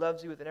you. He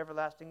loves you with an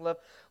everlasting love.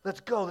 Let's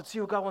go. Let's see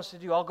what God wants to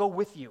do. I'll go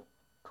with you.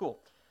 Cool.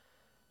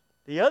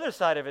 The other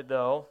side of it,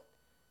 though,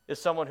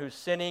 is someone who's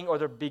sinning or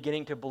they're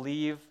beginning to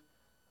believe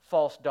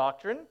false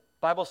doctrine.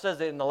 The Bible says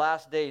that in the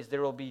last days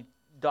there will be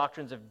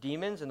doctrines of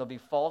demons and there'll be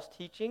false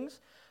teachings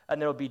and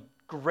there will be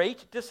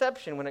great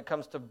deception when it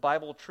comes to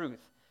Bible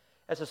truth.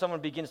 And so someone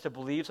begins to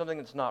believe something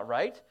that's not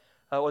right,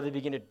 or they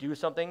begin to do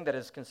something that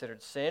is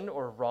considered sin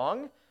or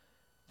wrong.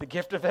 The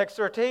gift of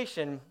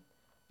exhortation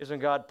is when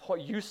God,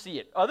 you see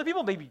it. Other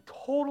people may be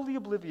totally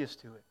oblivious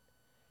to it.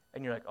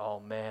 And you're like,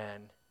 oh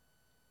man,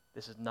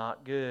 this is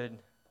not good.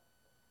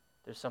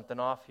 There's something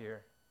off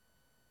here.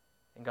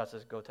 And God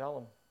says, go tell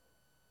them.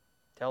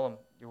 Tell them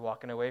you're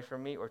walking away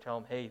from me, or tell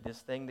them, hey, this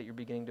thing that you're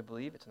beginning to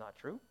believe, it's not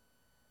true.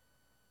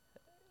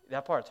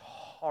 That part's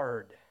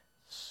hard,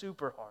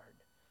 super hard.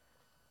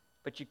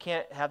 But you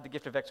can't have the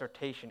gift of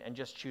exhortation and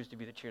just choose to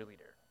be the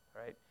cheerleader,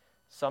 right?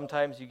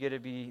 Sometimes you get to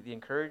be the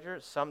encourager.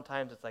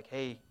 Sometimes it's like,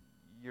 hey,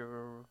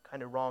 you're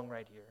kind of wrong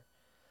right here.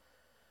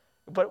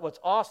 But what's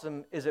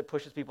awesome is it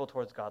pushes people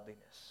towards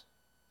godliness.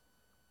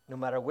 No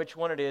matter which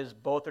one it is,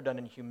 both are done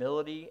in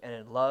humility and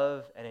in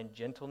love and in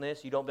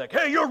gentleness. You don't be like,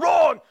 hey, you're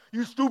wrong,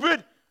 you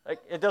stupid. Like,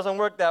 it doesn't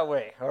work that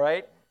way, all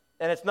right?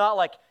 And it's not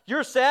like,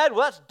 you're sad,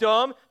 well, that's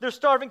dumb. There's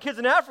starving kids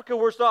in Africa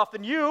worse off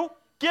than you.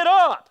 Get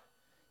up.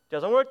 It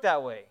doesn't work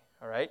that way,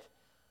 all right?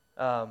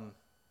 Does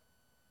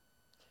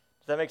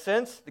that make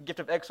sense? The gift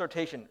of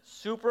exhortation,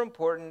 super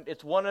important.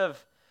 It's one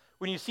of,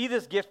 when you see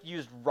this gift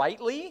used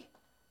rightly,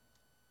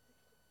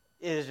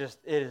 it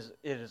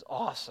is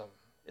awesome,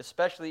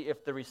 especially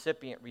if the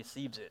recipient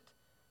receives it.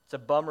 It's a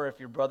bummer if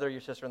your brother or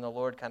your sister in the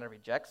Lord kind of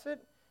rejects it.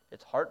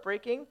 It's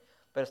heartbreaking,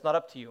 but it's not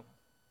up to you.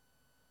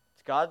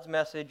 It's God's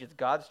message. It's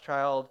God's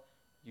child.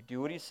 You do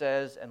what he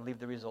says and leave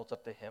the results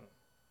up to him.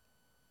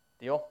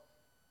 Deal?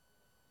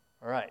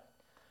 All right.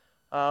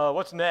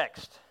 What's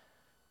next?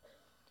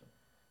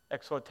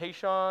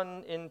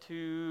 Exhortation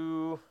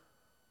into...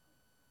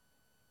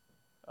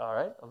 All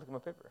right, I'll look at my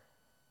paper.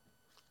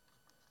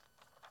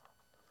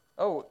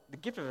 Oh, the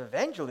gift of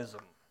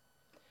evangelism.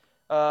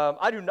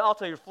 I'll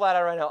tell you flat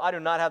out right now, I do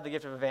not have the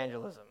gift of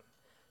evangelism.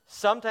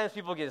 Sometimes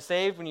people get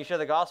saved when you share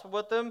the gospel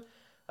with them,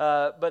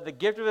 but the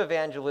gift of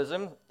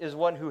evangelism is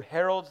one who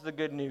heralds the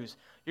good news.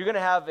 You're going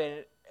to have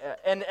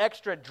an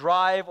extra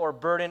drive or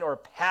burden or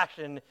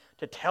passion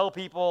to tell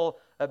people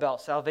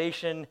about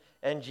salvation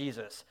and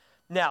Jesus.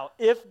 Now,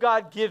 if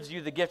God gives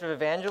you the gift of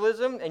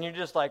evangelism and you're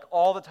just like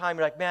all the time,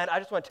 you're like, man, I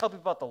just want to tell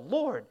people about the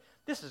Lord.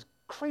 This is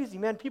crazy,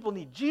 man. People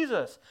need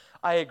Jesus.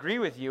 I agree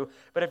with you.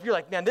 But if you're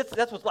like, man,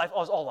 that's what life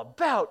is all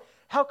about.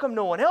 How come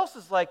no one else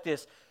is like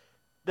this?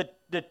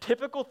 The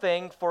typical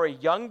thing for a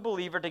young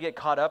believer to get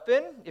caught up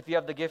in, if you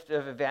have the gift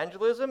of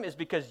evangelism, is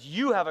because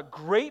you have a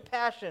great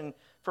passion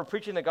for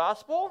preaching the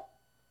gospel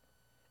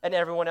and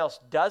everyone else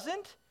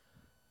doesn't.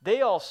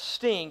 They all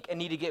stink and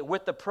need to get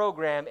with the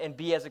program and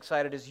be as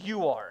excited as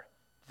you are.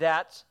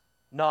 That's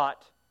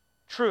not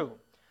true.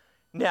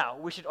 Now,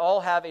 we should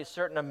all have a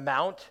certain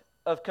amount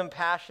of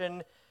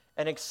compassion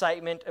and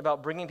excitement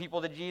about bringing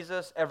people to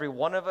Jesus. Every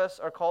one of us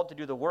are called to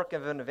do the work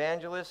of an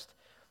evangelist.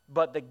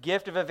 But the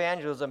gift of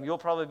evangelism, you'll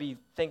probably be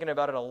thinking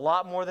about it a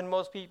lot more than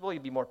most people.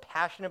 You'd be more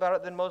passionate about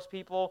it than most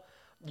people.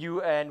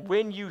 And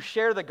when you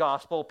share the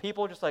gospel,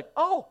 people are just like,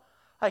 oh,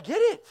 I get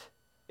it.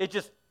 It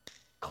just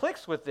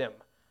clicks with them.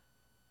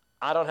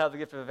 I don't have the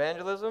gift of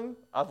evangelism.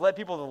 I've led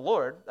people to the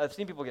Lord. I've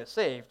seen people get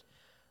saved,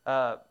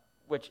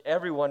 which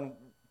everyone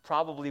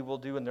probably will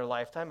do in their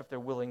lifetime if they're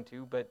willing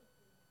to. But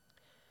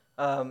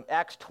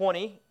Acts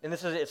 20, and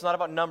it's not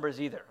about numbers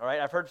either, all right?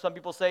 I've heard some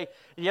people say, if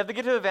you have the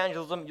gift of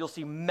evangelism, you'll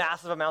see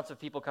massive amounts of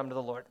people come to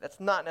the Lord.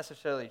 That's not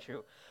necessarily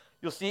true.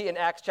 You'll see in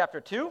Acts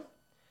chapter 2,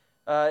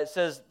 it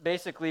says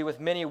basically with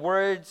many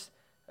words,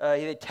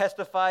 they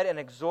testified and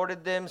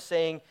exhorted them,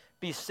 saying,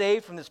 be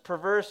saved from this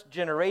perverse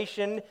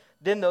generation.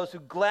 Then those who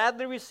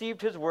gladly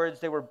received his words,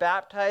 they were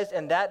baptized,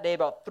 and that day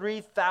about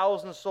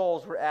 3,000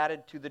 souls were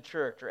added to the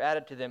church, or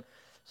added to them.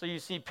 So you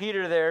see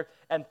Peter there,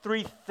 and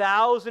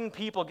 3,000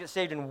 people get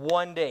saved in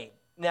one day.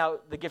 Now,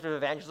 the gift of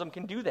evangelism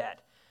can do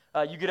that.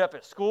 You get up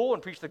at school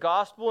and preach the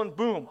gospel, and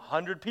boom,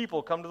 100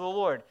 people come to the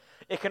Lord.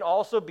 It can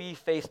also be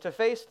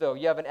face-to-face, though.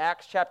 You have in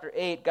Acts chapter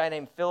 8, a guy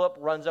named Philip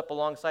runs up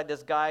alongside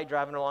this guy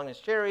driving along his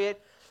chariot,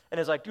 and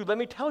is like, dude, let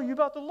me tell you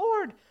about the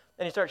Lord.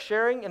 And he starts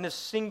sharing, and this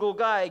single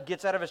guy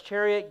gets out of his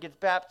chariot, gets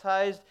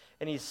baptized,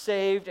 and he's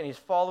saved, and he's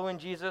following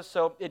Jesus.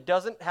 So it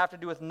doesn't have to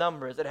do with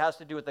numbers. It has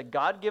to do with the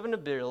God-given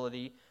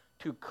ability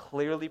to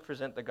clearly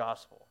present the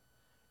gospel.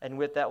 And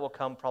with that will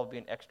come probably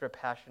an extra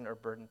passion or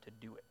burden to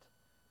do it.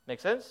 Make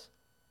sense?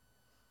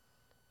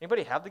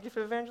 Anybody have the gift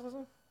of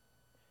evangelism?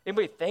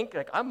 Anybody think,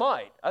 like, I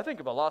might. I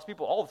think about lost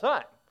people all the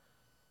time.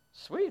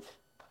 Sweet.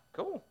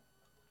 Cool.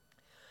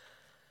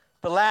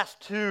 The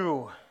last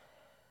two.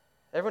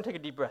 Everyone take a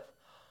deep breath.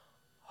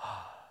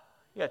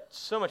 You got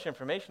so much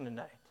information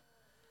tonight.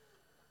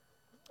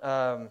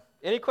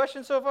 Any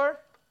questions so far?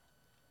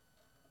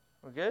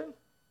 We're good?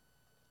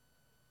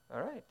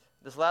 All right.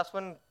 This last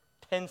one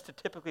tends to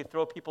typically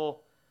throw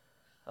people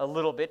a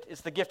little bit. It's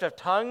the gift of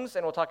tongues,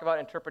 and we'll talk about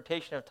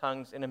interpretation of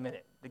tongues in a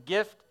minute. The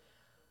gift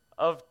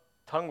of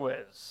tongue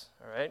whiz.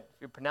 All right?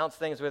 If you pronounce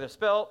things the way they're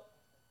spelled,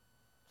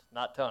 it's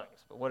not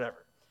tongues, but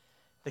whatever.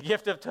 The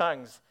gift of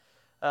tongues.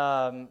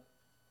 There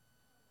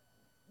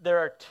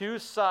are two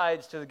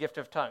sides to the gift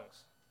of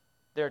tongues.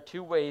 There are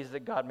two ways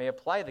that God may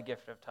apply the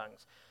gift of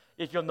tongues.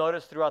 If you'll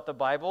notice throughout the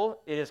Bible,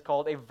 it is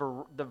called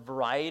the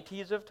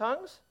varieties of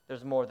tongues.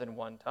 There's more than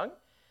one tongue.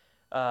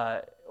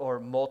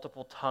 Or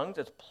multiple tongues.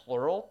 It's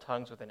plural,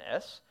 tongues with an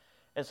S.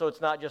 And so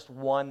it's not just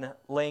one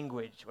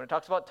language. When it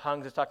talks about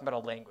tongues, it's talking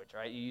about a language,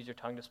 right? You use your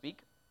tongue to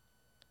speak.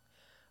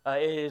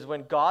 It is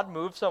when God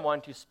moves someone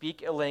to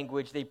speak a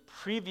language they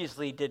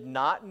previously did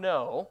not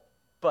know,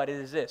 but it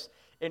is this,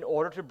 in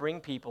order to bring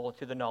people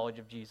to the knowledge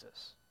of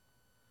Jesus.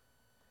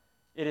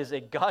 It is a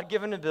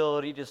God-given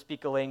ability to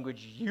speak a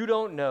language you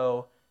don't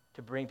know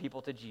to bring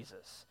people to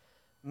Jesus.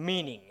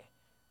 Meaning,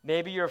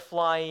 maybe you're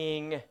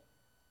flying,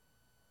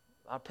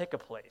 I'll pick a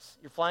place.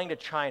 You're flying to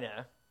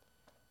China,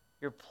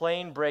 your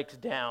plane breaks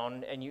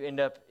down, and you end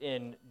up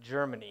in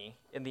Germany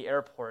in the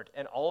airport,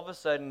 and all of a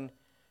sudden,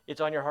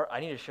 it's on your heart, I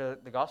need to share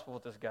the gospel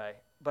with this guy,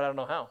 but I don't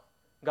know how.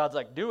 God's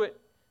like, do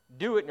it, and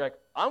you're like,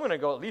 I'm going to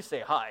go at least say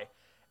hi.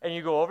 And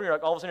you go over, and you're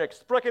like, all of a sudden, you're like,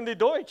 sprechen die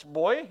Deutsch,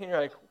 boy. And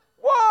you're like,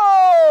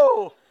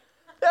 whoa,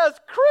 that's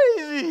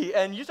crazy.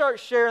 And you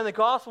start sharing the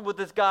gospel with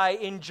this guy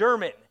in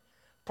German.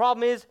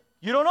 Problem is,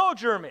 you don't know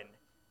German,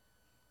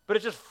 but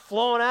it's just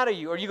flowing out of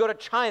you. Or you go to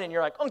China, and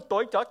you're like, and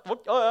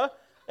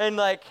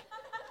like,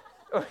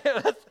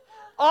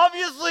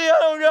 obviously, I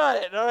don't got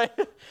it, all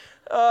right?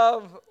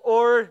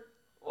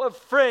 Or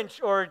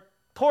French, or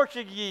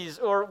Portuguese,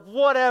 or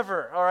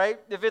whatever, all right?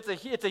 If it's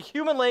a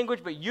human language,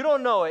 but you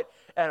don't know it,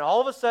 and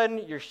all of a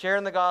sudden, you're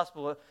sharing the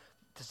gospel.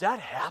 Does that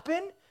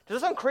happen?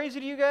 Does that sound crazy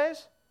to you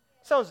guys?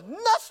 It sounds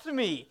nuts to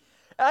me.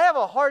 I have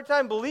a hard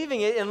time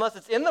believing it unless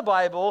it's in the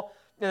Bible.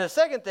 And the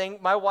second thing,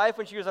 my wife,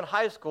 when she was in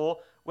high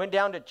school, went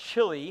down to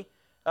Chile.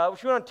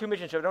 She went on 2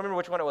 mission trips. I don't remember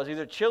which one it was,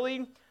 either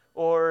Chile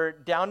or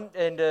down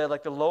into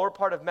like the lower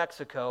part of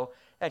Mexico.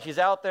 and she's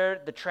out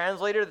there. The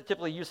translator,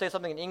 typically you say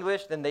something in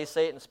English, then they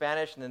say it in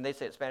Spanish, and then they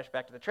say it in Spanish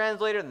back to the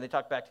translator, and then they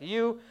talk back to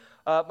you.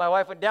 My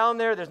wife went down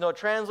there. There's no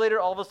translator.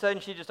 All of a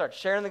sudden, she just starts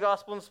sharing the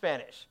gospel in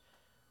Spanish.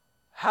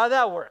 How'd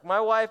that work?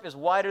 My wife is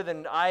whiter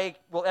than I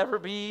will ever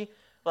be.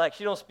 Like,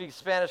 she don't speak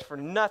Spanish for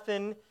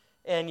nothing,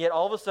 and yet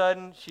all of a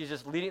sudden, she's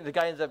just leading. The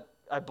guy ends up,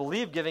 I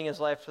believe, giving his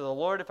life to the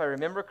Lord, if I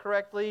remember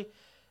correctly.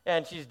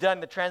 And she's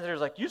done. The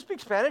translator's like, you speak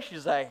Spanish?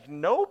 She's like,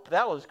 nope,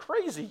 that was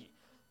crazy.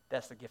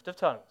 That's the gift of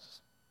tongues,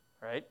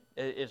 right?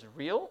 It is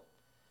real.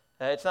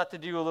 It's not to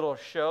do a little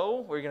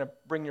show where you're going to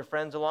bring your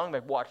friends along,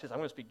 like, watch this, I'm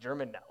going to speak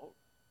German now.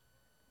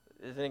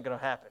 It ain't going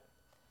to happen.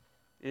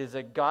 It is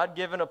a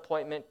God-given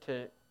appointment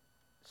to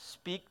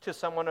speak to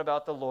someone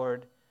about the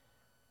Lord.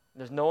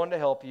 There's no one to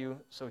help you,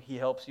 so he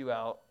helps you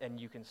out, and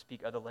you can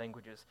speak other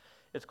languages.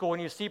 It's cool when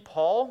you see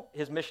Paul,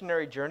 his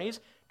missionary journeys.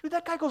 Dude,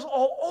 that guy goes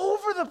all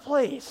over the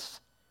place.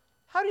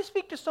 How do you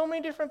speak to so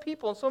many different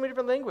people in so many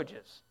different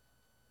languages?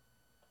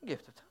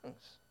 Gift of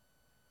tongues.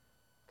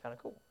 Kind of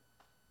cool.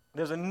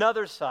 There's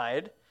another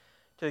side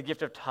to the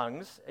gift of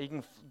tongues. You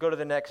can go to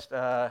the next,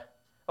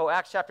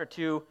 Acts chapter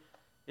 2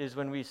 is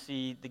when we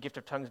see the gift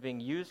of tongues being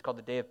used, called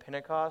the Day of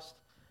Pentecost.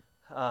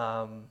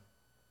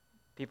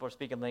 People are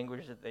speaking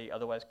languages that they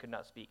otherwise could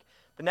not speak.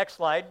 The next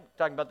slide,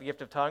 talking about the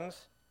gift of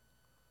tongues.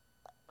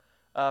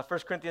 1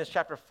 Corinthians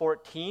chapter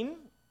 14.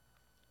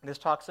 This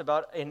talks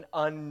about an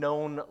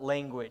unknown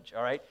language,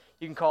 all right?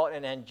 You can call it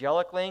an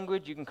angelic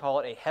language. You can call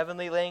it a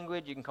heavenly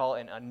language. You can call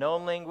it an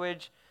unknown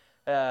language.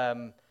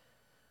 It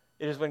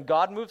is when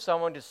God moves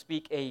someone to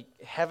speak a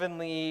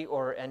heavenly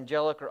or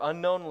angelic or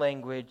unknown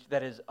language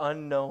that is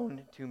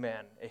unknown to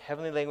man, a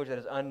heavenly language that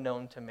is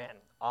unknown to man.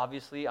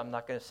 Obviously, I'm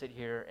not going to sit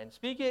here and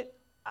speak it.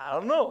 I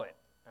don't know it,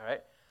 all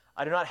right?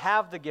 I do not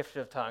have the gift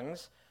of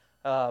tongues.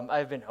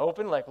 I've been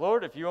hoping, like,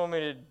 Lord, if you want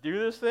me to do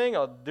this thing,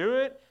 I'll do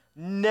it.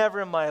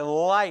 Never in my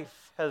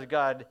life has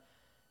God,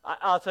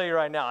 I'll tell you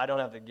right now, I don't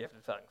have the gift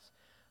of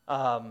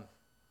tongues.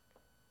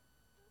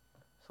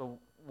 So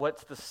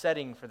what's the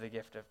setting for the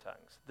gift of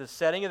tongues? The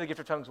setting of the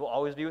gift of tongues will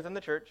always be within the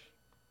church.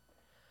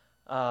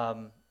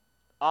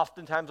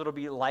 Oftentimes it'll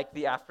be like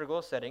the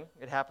afterglow setting.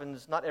 It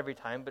happens not every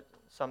time, but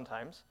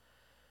sometimes.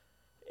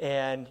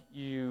 And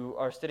you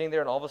are sitting there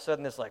and all of a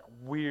sudden this like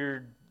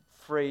weird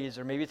phrase,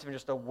 or maybe it's even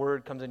just a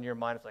word comes into your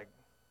mind. It's like,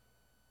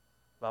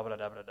 blah, blah,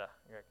 blah, blah, blah.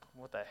 You're like,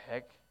 what the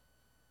heck?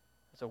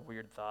 It's a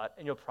weird thought.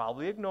 And you'll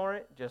probably ignore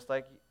it, just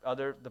like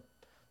the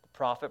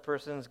prophet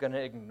person is going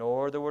to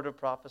ignore the word of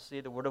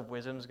prophecy. The word of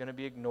wisdom is going to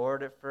be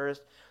ignored at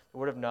first. The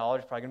word of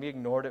knowledge is probably going to be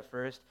ignored at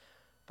first.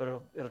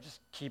 But it'll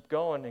just keep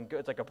going and go.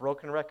 It's like a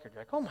broken record.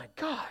 You're like, oh my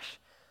gosh.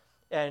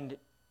 And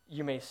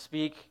you may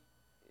speak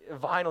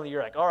finally.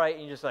 You're like, all right.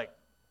 And you're just like,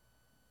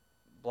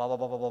 blah, blah,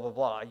 blah, blah, blah, blah,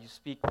 blah. You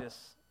speak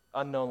this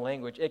unknown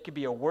language. It could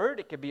be a word.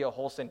 It could be a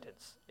whole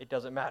sentence. It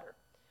doesn't matter.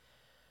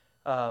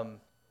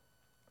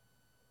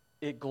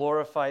 It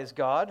glorifies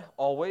God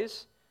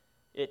always.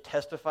 It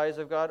testifies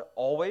of God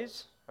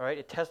always. All right?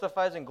 It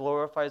testifies and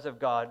glorifies of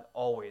God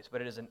always,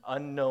 but it is an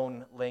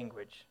unknown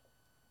language.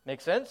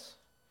 Make sense?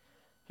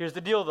 Here's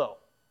the deal, though.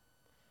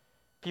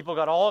 People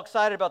got all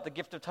excited about the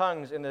gift of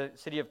tongues in the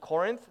city of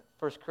Corinth,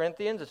 1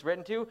 Corinthians, it's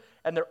written to,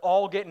 and they're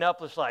all getting up,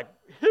 just like,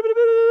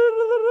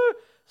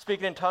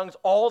 speaking in tongues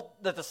all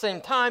at the same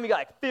time. You got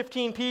like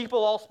 15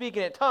 people all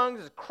speaking in tongues.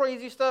 There's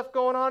crazy stuff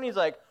going on. He's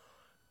like,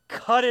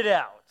 cut it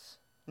out.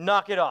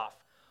 Knock it off.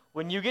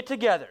 When you get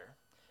together,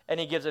 and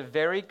he gives a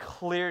very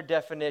clear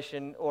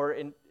definition or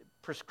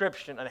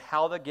prescription on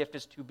how the gift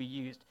is to be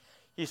used.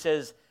 He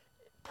says,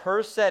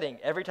 per setting,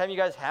 every time you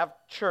guys have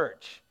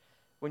church,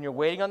 when you're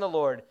waiting on the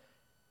Lord,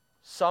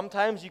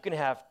 sometimes you can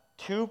have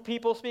 2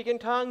 people speak in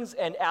tongues,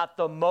 and at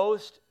the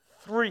most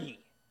 3.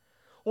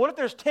 What if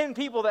there's 10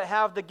 people that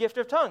have the gift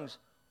of tongues?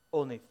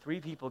 Only 3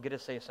 people get to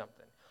say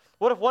something.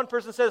 What if one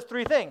person says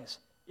 3 things?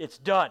 It's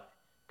done.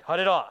 Cut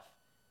it off.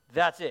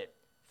 That's it.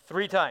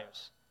 3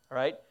 times. All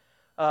right?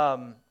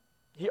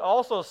 He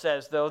also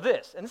says, though,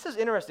 this, and this is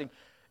interesting.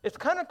 It's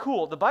kind of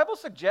cool. The Bible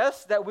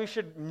suggests that we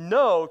should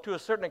know, to a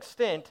certain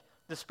extent,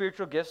 the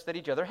spiritual gifts that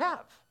each other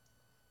have.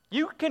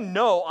 You can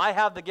know I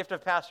have the gift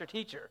of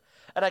pastor-teacher,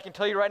 and I can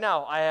tell you right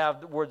now, I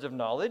have the words of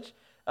knowledge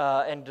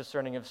and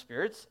discerning of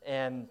spirits,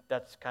 and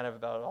that's kind of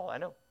about all I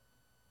know.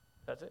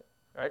 That's it,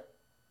 right?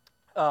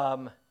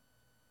 I'll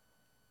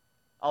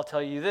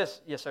tell you this.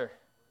 Yes, sir.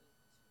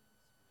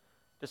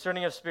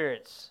 Discerning of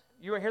spirits.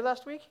 You weren't here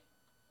last week?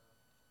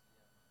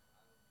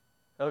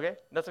 Okay,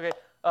 that's okay.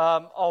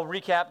 I'll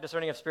recap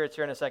discerning of spirits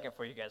here in a second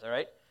for you guys, all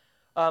right?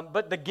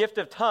 But the gift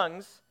of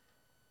tongues,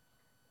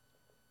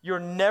 you're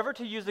never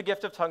to use the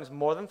gift of tongues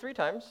more than 3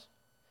 times.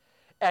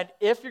 And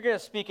if you're going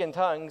to speak in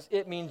tongues,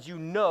 it means you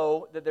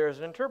know that there is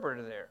an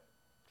interpreter there.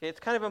 Okay, it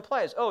kind of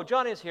implies, oh,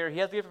 John is here. He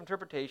has the gift of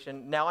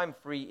interpretation. Now I'm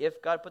free,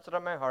 if God puts it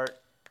on my heart,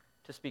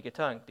 to speak a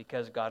tongue,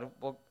 because God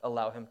will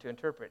allow him to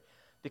interpret.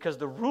 Because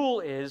the rule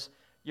is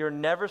you're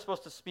never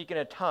supposed to speak in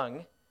a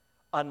tongue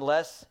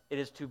unless it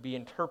is to be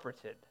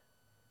interpreted.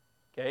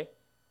 Okay?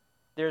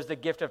 There's the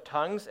gift of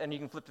tongues, and you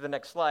can flip to the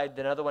next slide.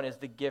 The other one is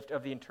the gift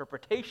of the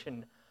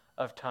interpretation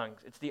of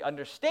tongues. It's the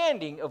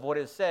understanding of what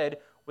is said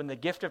when the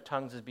gift of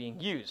tongues is being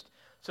used.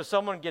 So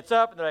someone gets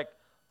up and they're like,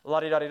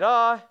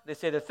 la-di-da-di-da, they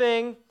say their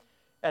thing,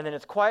 and then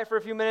it's quiet for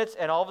a few minutes,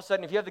 and all of a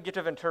sudden, if you have the gift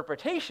of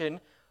interpretation,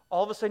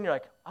 all of a sudden you're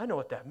like, I know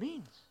what that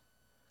means.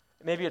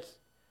 Maybe it's,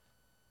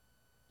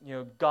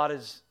 God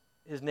is,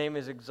 his name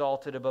is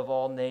exalted above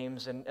all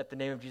names, and at the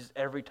name of Jesus,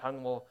 every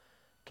tongue will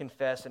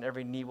confess and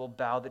every knee will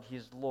bow that he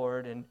is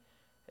Lord, and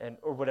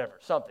or whatever,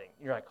 something.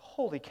 You're like,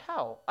 holy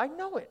cow, I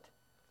know it.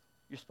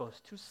 You're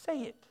supposed to say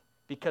it.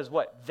 Because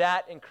what?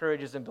 That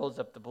encourages and builds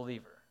up the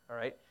believer, all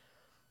right?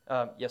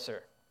 Yes,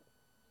 sir.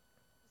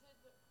 You said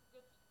the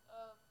gift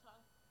of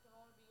tongues can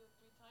only be used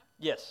 3 times?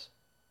 Yes.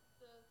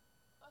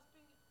 Us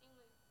speaking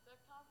English, does that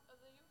count as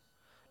a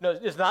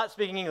use? No, it's not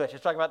speaking English.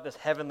 It's talking about this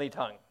heavenly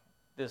tongue,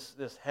 this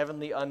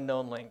heavenly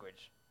unknown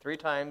language. 3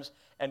 times,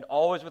 and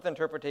always with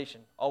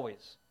interpretation,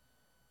 always.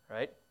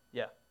 Right?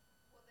 Yeah.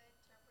 Will the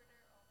interpreter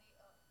only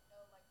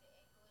know like the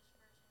English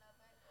version of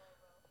it, or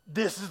will...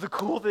 This is the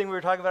cool thing we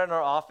were talking about in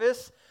our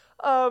office.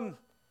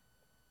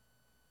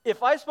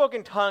 If I spoke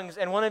in tongues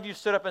and one of you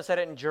stood up and said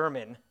it in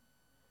German,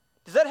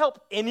 does that help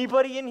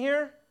anybody in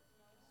here?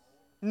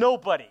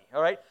 Nobody,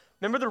 all right?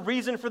 Remember, the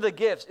reason for the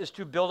gifts is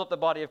to build up the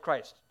body of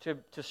Christ, to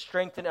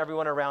strengthen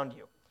everyone around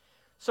you.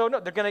 So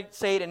no, they're going to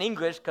say it in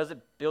English because it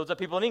builds up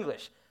people in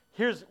English.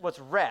 Here's what's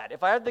rad.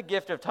 If I have the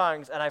gift of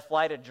tongues and I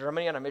fly to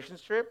Germany on a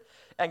missions trip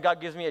and God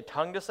gives me a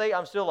tongue to say,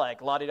 I'm still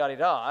like,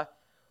 la-di-da-di-da.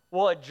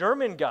 Well, a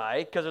German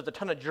guy, because there's a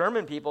ton of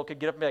German people, could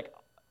get up and be like,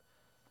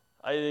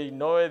 I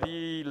know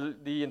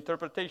the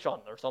interpretation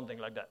or something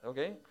like that,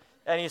 okay?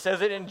 And he says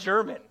it in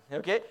German,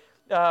 okay?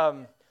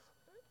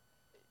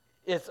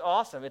 It's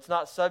awesome. It's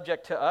not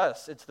subject to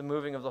us. It's the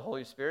moving of the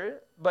Holy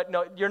Spirit. But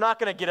no, you're not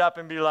going to get up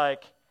and be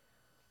like,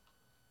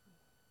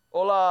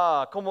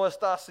 hola, ¿cómo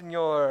está,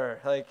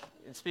 señor? Like,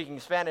 speaking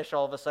Spanish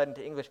all of a sudden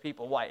to English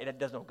people. Why? It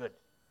does no good.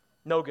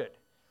 No good.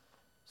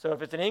 So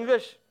if it's an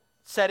English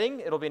setting,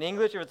 it'll be in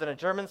English. If it's in a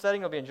German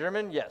setting, it'll be in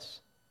German.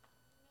 Yes.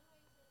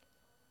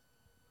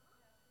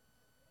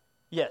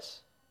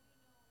 Yes.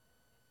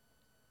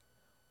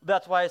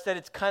 That's why I said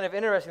it's kind of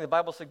interesting. The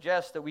Bible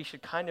suggests that we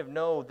should kind of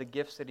know the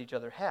gifts that each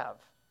other have.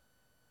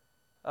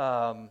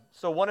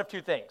 So one of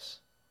 2 things.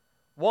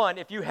 One,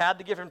 if you had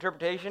the gift of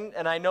interpretation,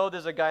 and I know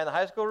there's a guy in the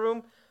high school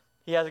room,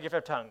 he has a gift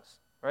of tongues,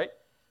 right?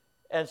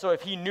 And so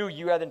if he knew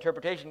you had the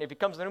interpretation, if he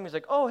comes in the room, he's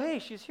like, oh, hey,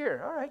 she's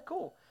here. All right,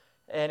 cool.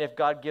 And if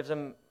God gives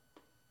him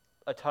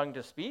a tongue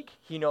to speak,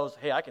 he knows,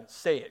 hey, I can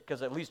say it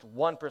because at least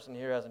one person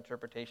here has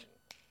interpretation.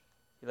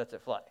 He lets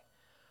it fly.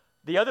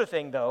 The other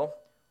thing, though,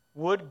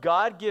 would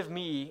God give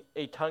me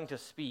a tongue to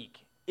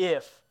speak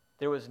if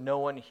there was no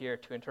one here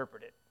to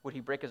interpret it? Would he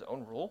break his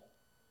own rule?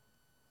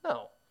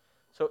 No.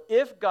 So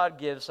if God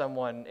gives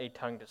someone a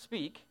tongue to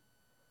speak,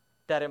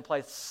 that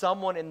implies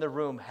someone in the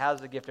room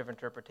has the gift of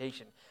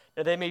interpretation.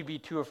 Now, they may be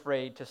too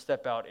afraid to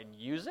step out and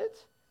use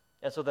it,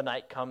 and so the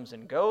night comes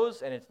and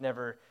goes, and it's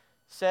never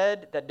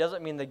said. That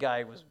doesn't mean the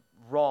guy was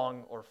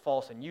wrong or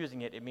false in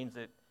using it. It means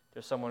that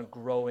there's someone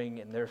growing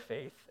in their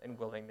faith and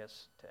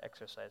willingness to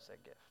exercise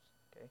that gift.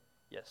 Okay?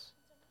 Yes?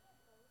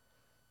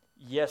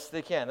 Yes,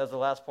 they can. That's the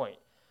last point.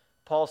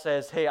 Paul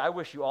says, hey, I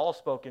wish you all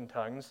spoke in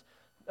tongues,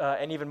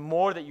 and even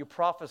more that you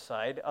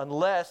prophesied,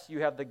 unless you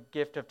have the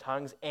gift of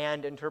tongues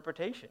and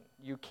interpretation.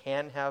 You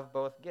can have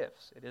both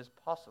gifts. It is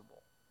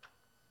possible.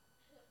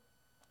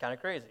 Kind of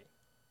crazy,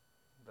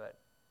 but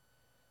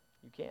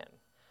you can.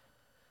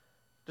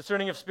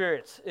 Discerning of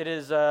spirits. It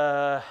is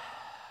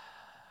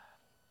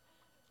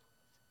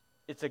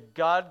it's a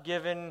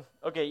God-given,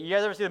 okay, you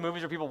guys ever see the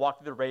movies where people walk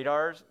through the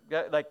radars,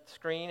 like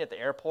screen at the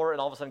airport,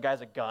 and all of a sudden a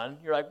guy's a gun?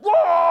 You're like,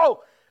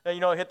 whoa!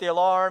 And, hit the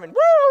alarm, and woo,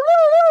 woo,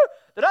 woo!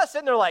 They're not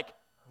sitting there like,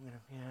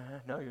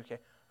 no, you're okay.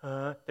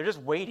 They're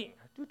just waiting.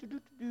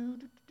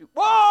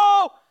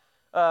 Whoa!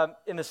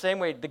 In the same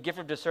way, the gift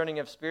of discerning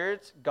of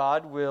spirits,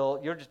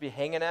 you'll just be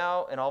hanging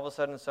out, and all of a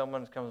sudden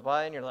someone comes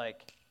by, and you're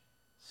like,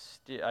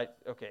 I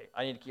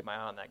need to keep my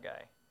eye on that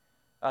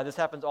guy. This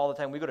happens all the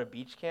time. We go to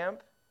beach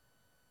camp.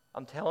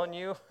 I'm telling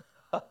you,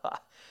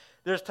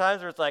 there's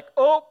times where it's like,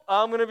 oh,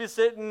 I'm going to be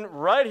sitting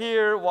right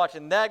here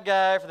watching that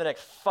guy for the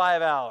next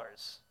 5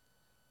 hours.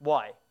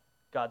 Why?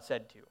 God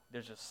said to.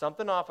 There's just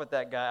something off with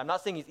that guy. I'm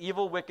not saying he's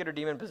evil, wicked, or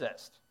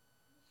demon-possessed.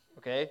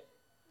 Okay?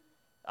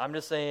 I'm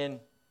just saying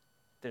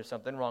there's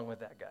something wrong with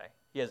that guy.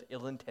 He has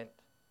ill intent,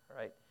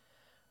 right?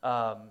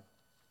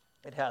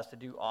 It has to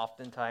do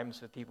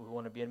oftentimes with people who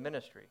want to be in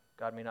ministry.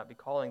 God may not be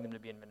calling them to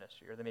be in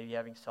ministry, or they may be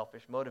having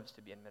selfish motives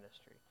to be in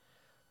ministry.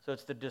 So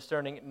it's the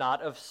discerning,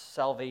 not of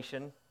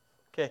salvation.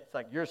 Okay, it's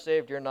like you're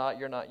saved, you're not,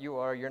 you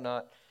are, you're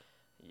not.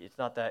 It's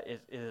not that.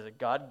 It is a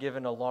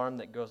God-given alarm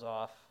that goes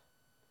off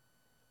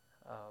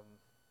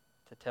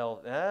to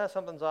tell,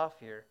 something's off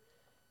here.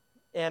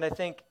 And I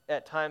think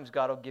at times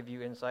God will give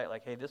you insight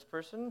like, hey, this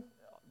person,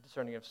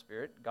 discerning of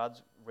spirit,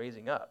 God's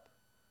raising up.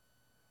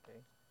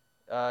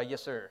 Okay.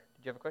 Yes, sir.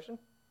 Did you have a question?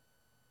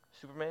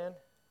 Superman?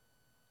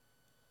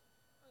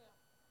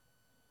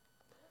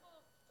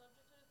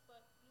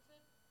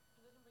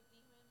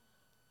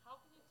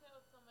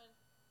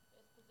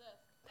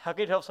 How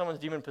can you tell if someone's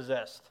demon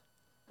possessed?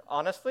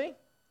 Honestly,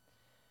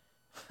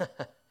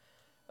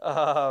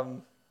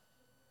 um,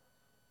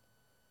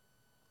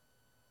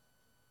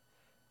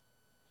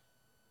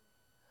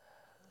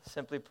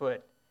 simply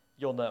put,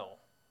 you'll know.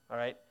 All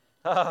right.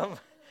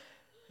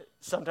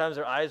 Sometimes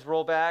their eyes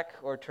roll back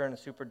or turn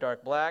super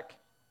dark black.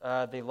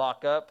 They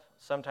lock up.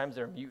 Sometimes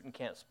they're mute and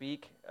can't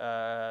speak.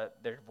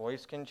 Their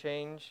voice can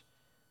change.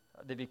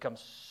 They become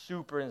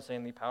super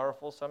insanely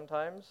powerful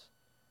sometimes.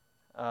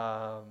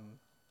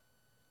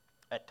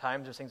 At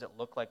times, there's things that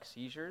look like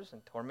seizures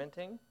and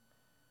tormenting.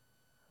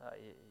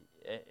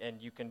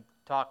 And you can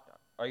talk,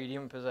 are you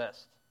demon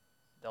possessed?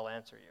 They'll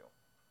answer you.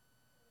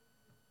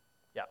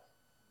 Yeah.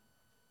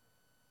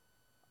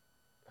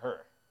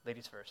 Her.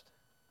 Ladies first.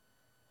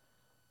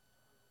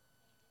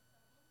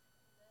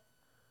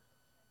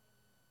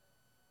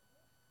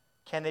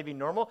 Can they be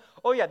normal?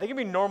 Oh, yeah, they can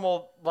be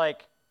normal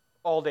like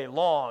all day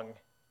long.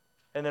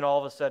 And then all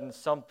of a sudden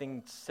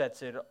something sets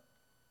the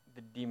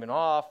demon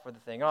off or the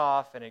thing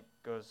off, and it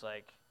goes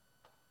like,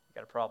 you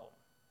got a problem.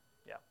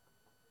 Yeah.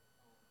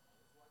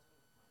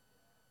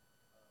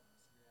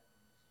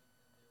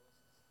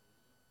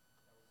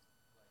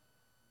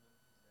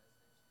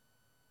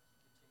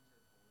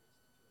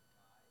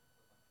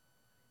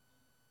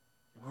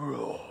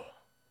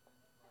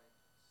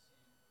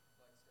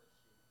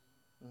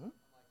 Mm-hmm.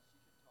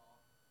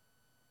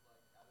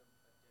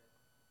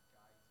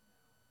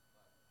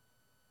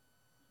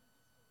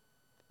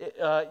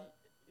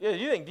 Yeah,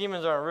 you think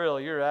demons aren't real,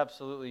 you're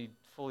absolutely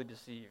fully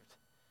deceived.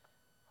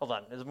 Hold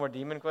on, there's more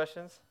demon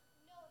questions?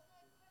 No, it's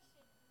not a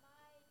question.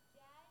 My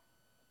dad,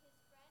 his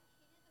friend,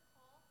 he did the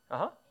call,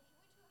 Uh-huh. and he went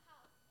to a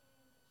house, and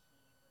he was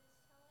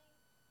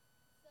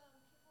telling some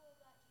people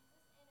about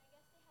Jesus, and I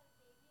guess they had a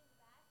baby in the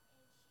back,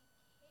 and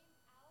she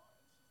came out,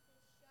 and she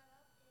said, "Shut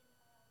up," in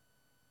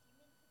a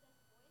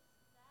demon-possessed voice.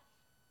 Is that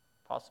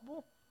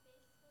Possible?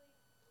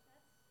 basically,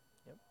 that's...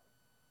 Yep.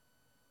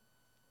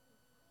 Is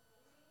the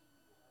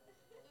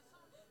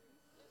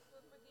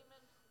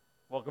demon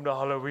Welcome to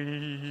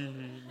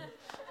Halloween.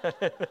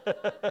 impossible?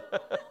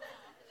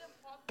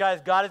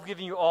 Guys, God is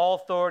giving you all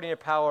authority and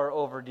power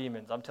over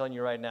demons. I'm telling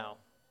you right now.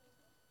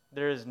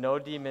 There is no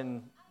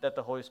demon that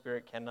the Holy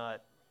Spirit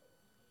cannot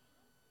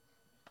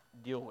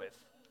deal with. Is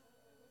the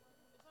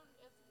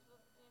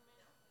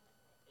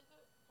demon? Is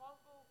it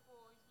possible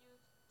for you to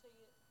take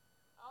it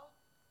out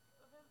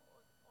of him,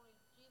 or only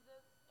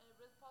Jesus? And if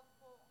it's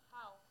possible,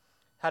 how?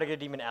 How to get a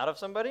demon out of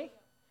somebody?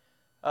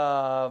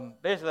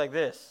 Basically like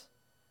this.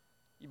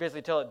 You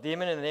basically tell it,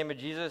 demon, in the name of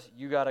Jesus,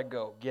 you got to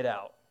go. Get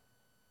out.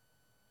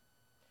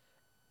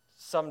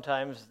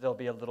 Sometimes there'll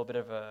be a little bit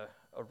of a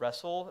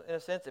wrestle in a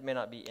sense. It may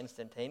not be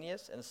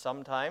instantaneous. And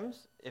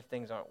sometimes, if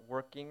things aren't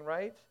working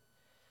right,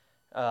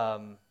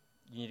 you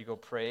need to go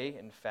pray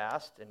and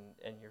fast,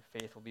 and your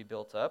faith will be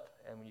built up.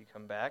 And when you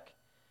come back,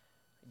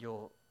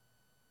 you'll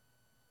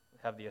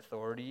have the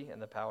authority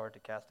and the power to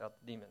cast out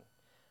the demon.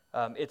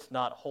 It's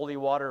not holy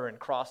water and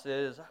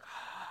crosses.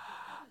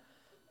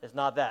 It's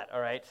not that,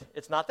 all right?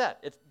 It's not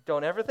that.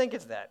 Don't ever think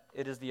it's that.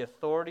 It is the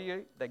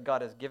authority that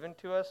God has given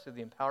to us through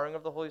the empowering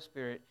of the Holy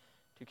Spirit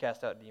to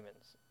cast out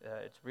demons.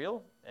 It's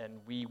real, and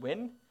we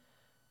win.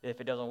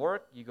 If it doesn't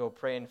work, you go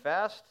pray and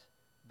fast,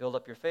 build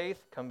up your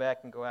faith, come back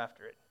and go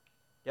after it.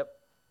 Yep.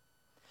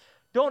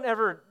 Don't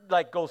ever,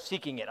 go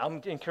seeking it.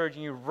 I'm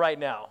encouraging you right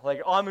now.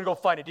 I'm going to go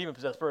find a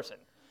demon-possessed person.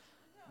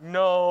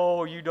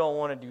 No, you don't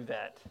want to do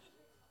that.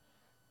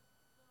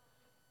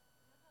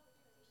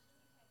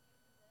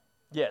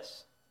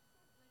 Yes.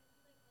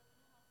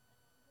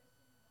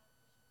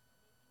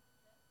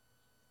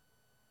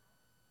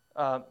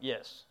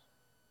 Yes.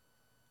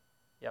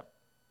 Yep.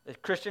 A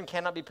Christian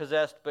cannot be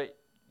possessed, but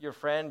your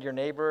friend, your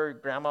neighbor,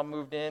 grandma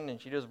moved in and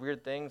she does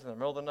weird things in the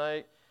middle of the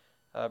night.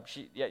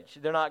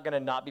 They're not going to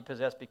not be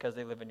possessed because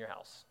they live in your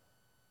house.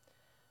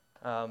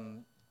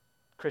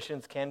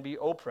 Christians can be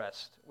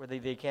oppressed, where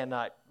they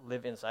cannot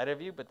live inside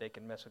of you, but they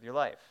can mess with your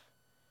life.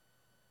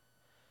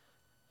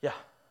 Yeah.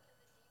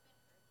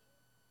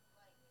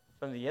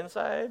 From the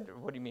inside? Or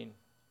what do you mean?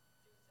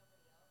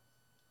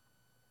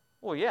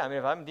 Well, yeah,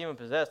 if I'm demon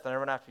possessed and I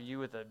run after you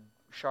with a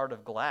shard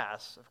of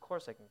glass, of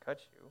course I can cut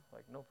you.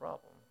 No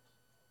problem.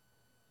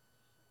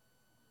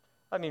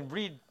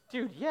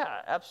 Dude,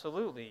 yeah,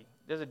 absolutely.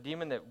 There's a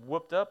demon that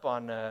whooped up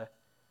on the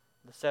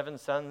 7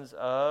 sons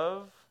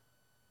of,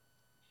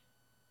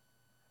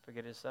 I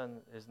forget his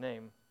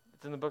name.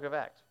 It's in the book of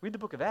Acts. Read the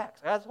book of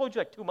Acts. I told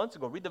you 2 months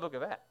ago, read the book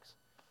of Acts.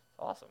 It's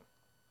awesome.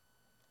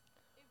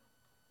 If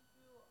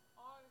you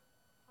are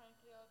trying to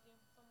clear out demon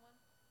from someone,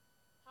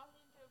 how do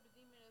you ensure the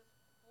demon is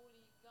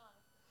fully gone?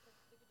 Because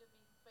they could just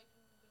be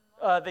faking being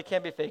lying. They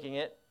can be faking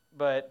it,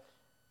 but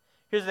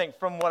here's the thing.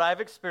 From what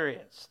I've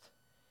experienced,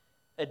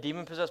 a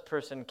demon-possessed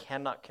person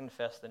cannot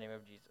confess the name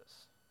of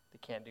Jesus. They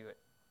can't do it.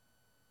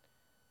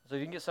 So if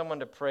you can get someone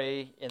to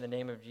pray in the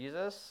name of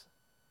Jesus,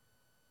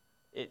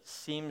 it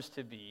seems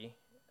to be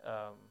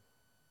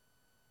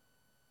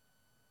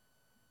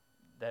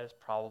that is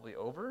probably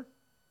over,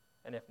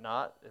 and if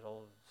not,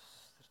 it'll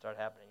start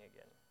happening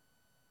again.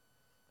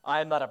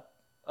 I'm not a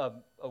a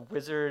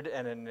wizard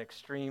and an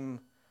extreme,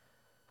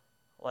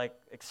 like,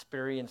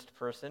 experienced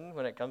person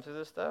when it comes to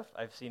this stuff.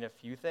 I've seen a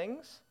few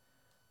things.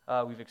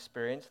 We've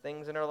experienced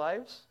things in our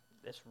lives.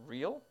 It's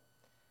real.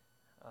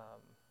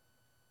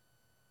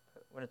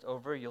 But when it's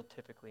over, you'll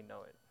typically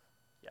know it.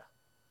 Yeah.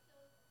 So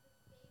the baby that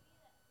did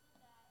that, it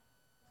won't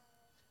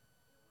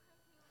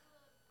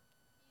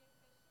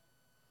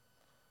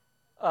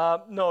be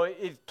a Christian? No,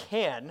 it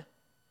can.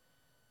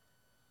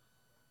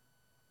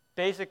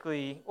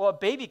 Basically, well, a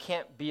baby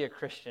can't be a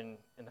Christian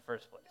in the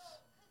first place. No,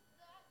 because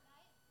that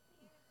night they were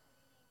putting, like, gonna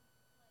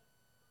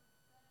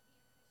be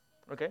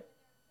a Christian. Okay. When they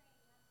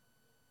were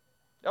praying, that's when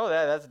they did that. Oh,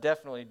 that's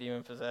definitely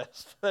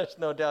demon-possessed. There's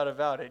no doubt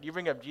about it. You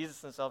bring up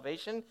Jesus and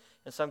salvation,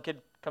 and some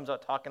kid comes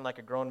out talking like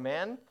a grown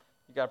man,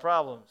 you got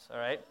problems, all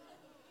right?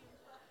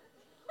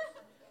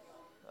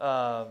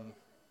 How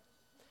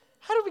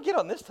did we get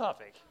on this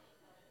topic?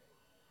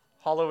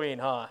 Halloween,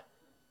 huh?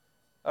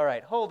 All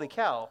right, holy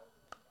cow.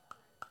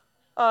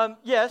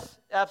 Yes,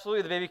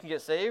 absolutely, the baby can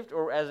get saved,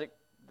 or as the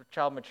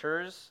child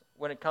matures,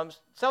 when it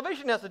comes,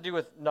 salvation has to do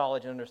with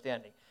knowledge and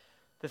understanding.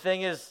 The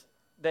thing is,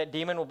 that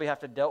demon will have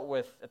to dealt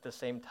with at the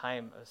same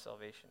time as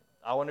salvation.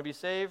 I want to be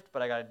saved,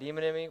 but I got a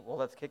demon in me. Well,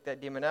 let's kick that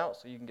demon out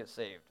so you can get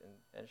saved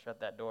and shut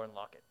that door and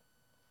lock it.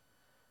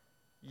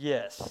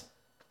 Yes.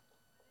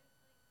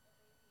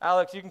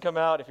 Alex, you can come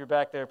out if you're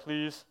back there,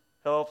 please.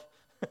 Help.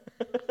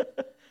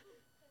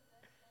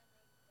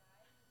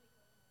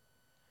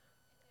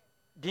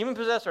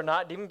 Demon-possessed or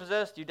not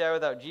demon-possessed, you die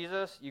without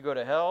Jesus, you go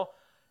to hell.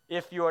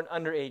 If you're an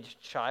underage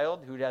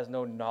child who has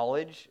no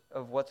knowledge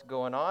of what's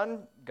going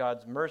on,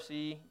 God's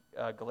mercy,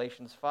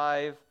 Galatians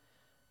 5,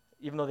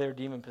 even though they're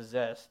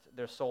demon-possessed,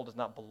 their soul does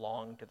not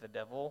belong to the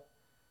devil.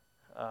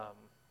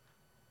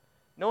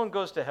 No one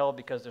goes to hell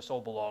because their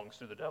soul belongs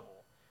to the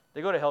devil.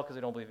 They go to hell because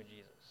they don't believe in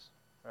Jesus,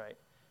 right?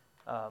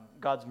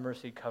 God's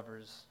mercy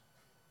covers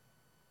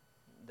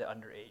the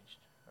underaged,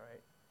 all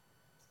right?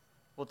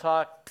 We'll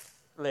talk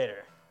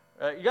later.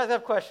 You guys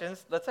have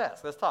questions? Let's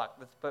ask. Let's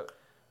talk. We're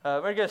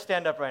going to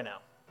stand up right now.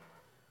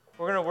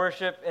 We're going to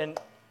worship, and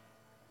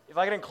if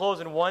I can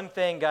close in one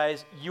thing,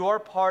 guys, you are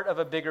part of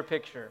a bigger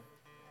picture.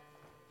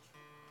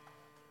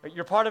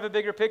 You're part of a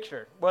bigger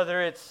picture,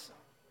 whether it's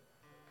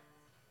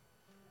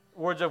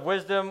words of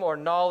wisdom or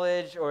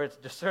knowledge, or it's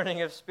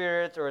discerning of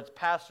spirits, or it's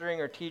pastoring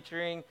or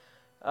teaching.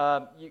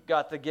 You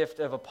got the gift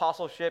of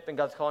apostleship, and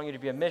God's calling you to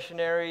be a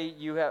missionary.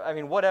 You have,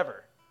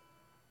 whatever.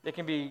 It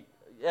can be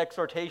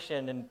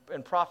exhortation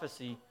and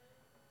prophecy.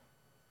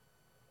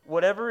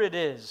 Whatever it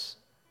is,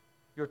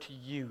 you're to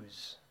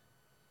use.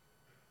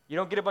 You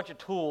don't get a bunch of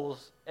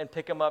tools and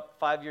pick them up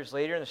 5 years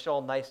later and they're still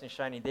all nice and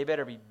shiny. They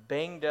better be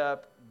banged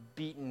up,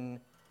 beaten,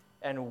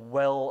 and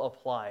well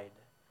applied.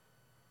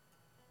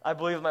 I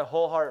believe with my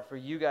whole heart for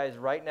you guys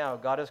right now,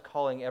 God is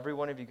calling every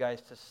one of you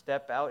guys to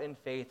step out in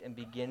faith and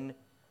begin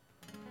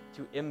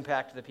to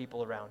impact the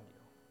people around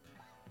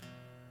you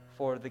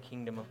for the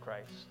kingdom of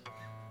Christ.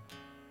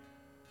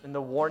 And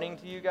the warning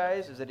to you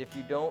guys is that if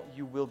you don't,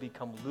 you will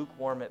become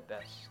lukewarm at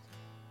best.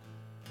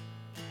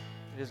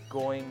 It is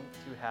going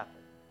to happen.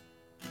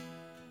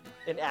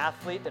 An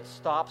athlete that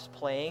stops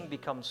playing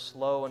becomes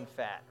slow and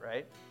fat,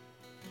 right?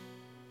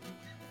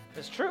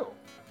 It's true.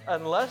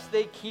 Unless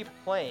they keep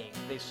playing,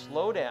 they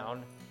slow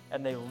down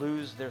and they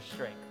lose their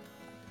strength.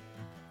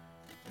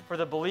 For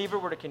the believer,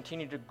 we're to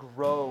continue to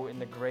grow in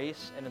the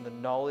grace and in the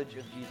knowledge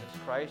of Jesus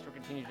Christ. We're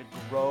continue to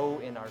grow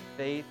in our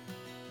faith.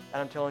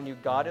 And I'm telling you,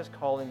 God is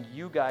calling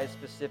you guys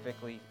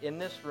specifically in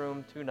this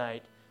room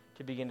tonight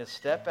to begin to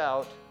step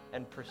out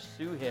and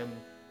pursue Him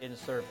in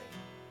serving.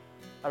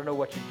 I don't know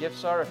what your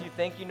gifts are. If you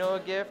think you know a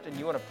gift and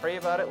you want to pray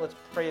about it, let's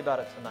pray about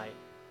it tonight.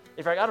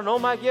 If you're like, I don't know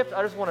my gift,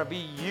 I just want to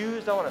be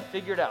used, I want to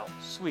figure it out.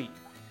 Sweet.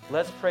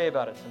 Let's pray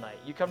about it tonight.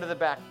 You come to the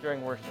back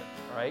during worship,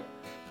 all right?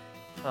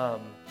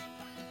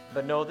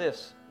 But know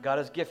this, God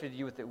has gifted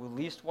you with at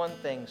least one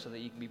thing so that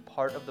you can be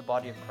part of the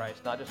body of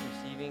Christ, not just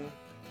receiving,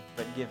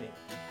 but giving.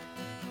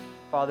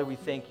 Father, we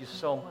thank you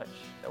so much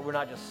that we're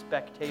not just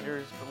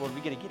spectators, but Lord,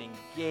 we get to get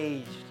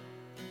engaged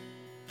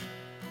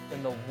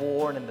in the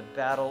war and in the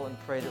battle and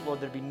pray that, Lord,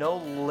 there'd be no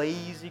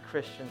lazy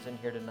Christians in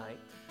here tonight.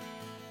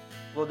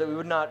 Lord, that we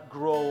would not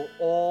grow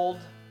old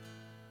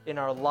in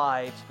our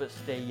lives, but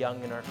stay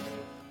young in our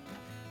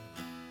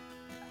faith.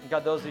 And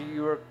God, those of you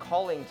who are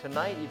calling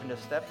tonight even to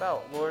step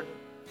out, Lord,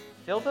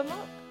 fill them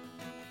up.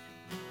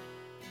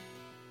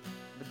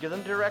 But give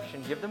them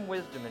direction, give them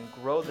wisdom, and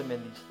grow them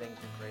in these things,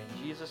 we pray.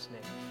 In Jesus'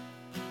 name,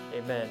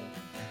 amen.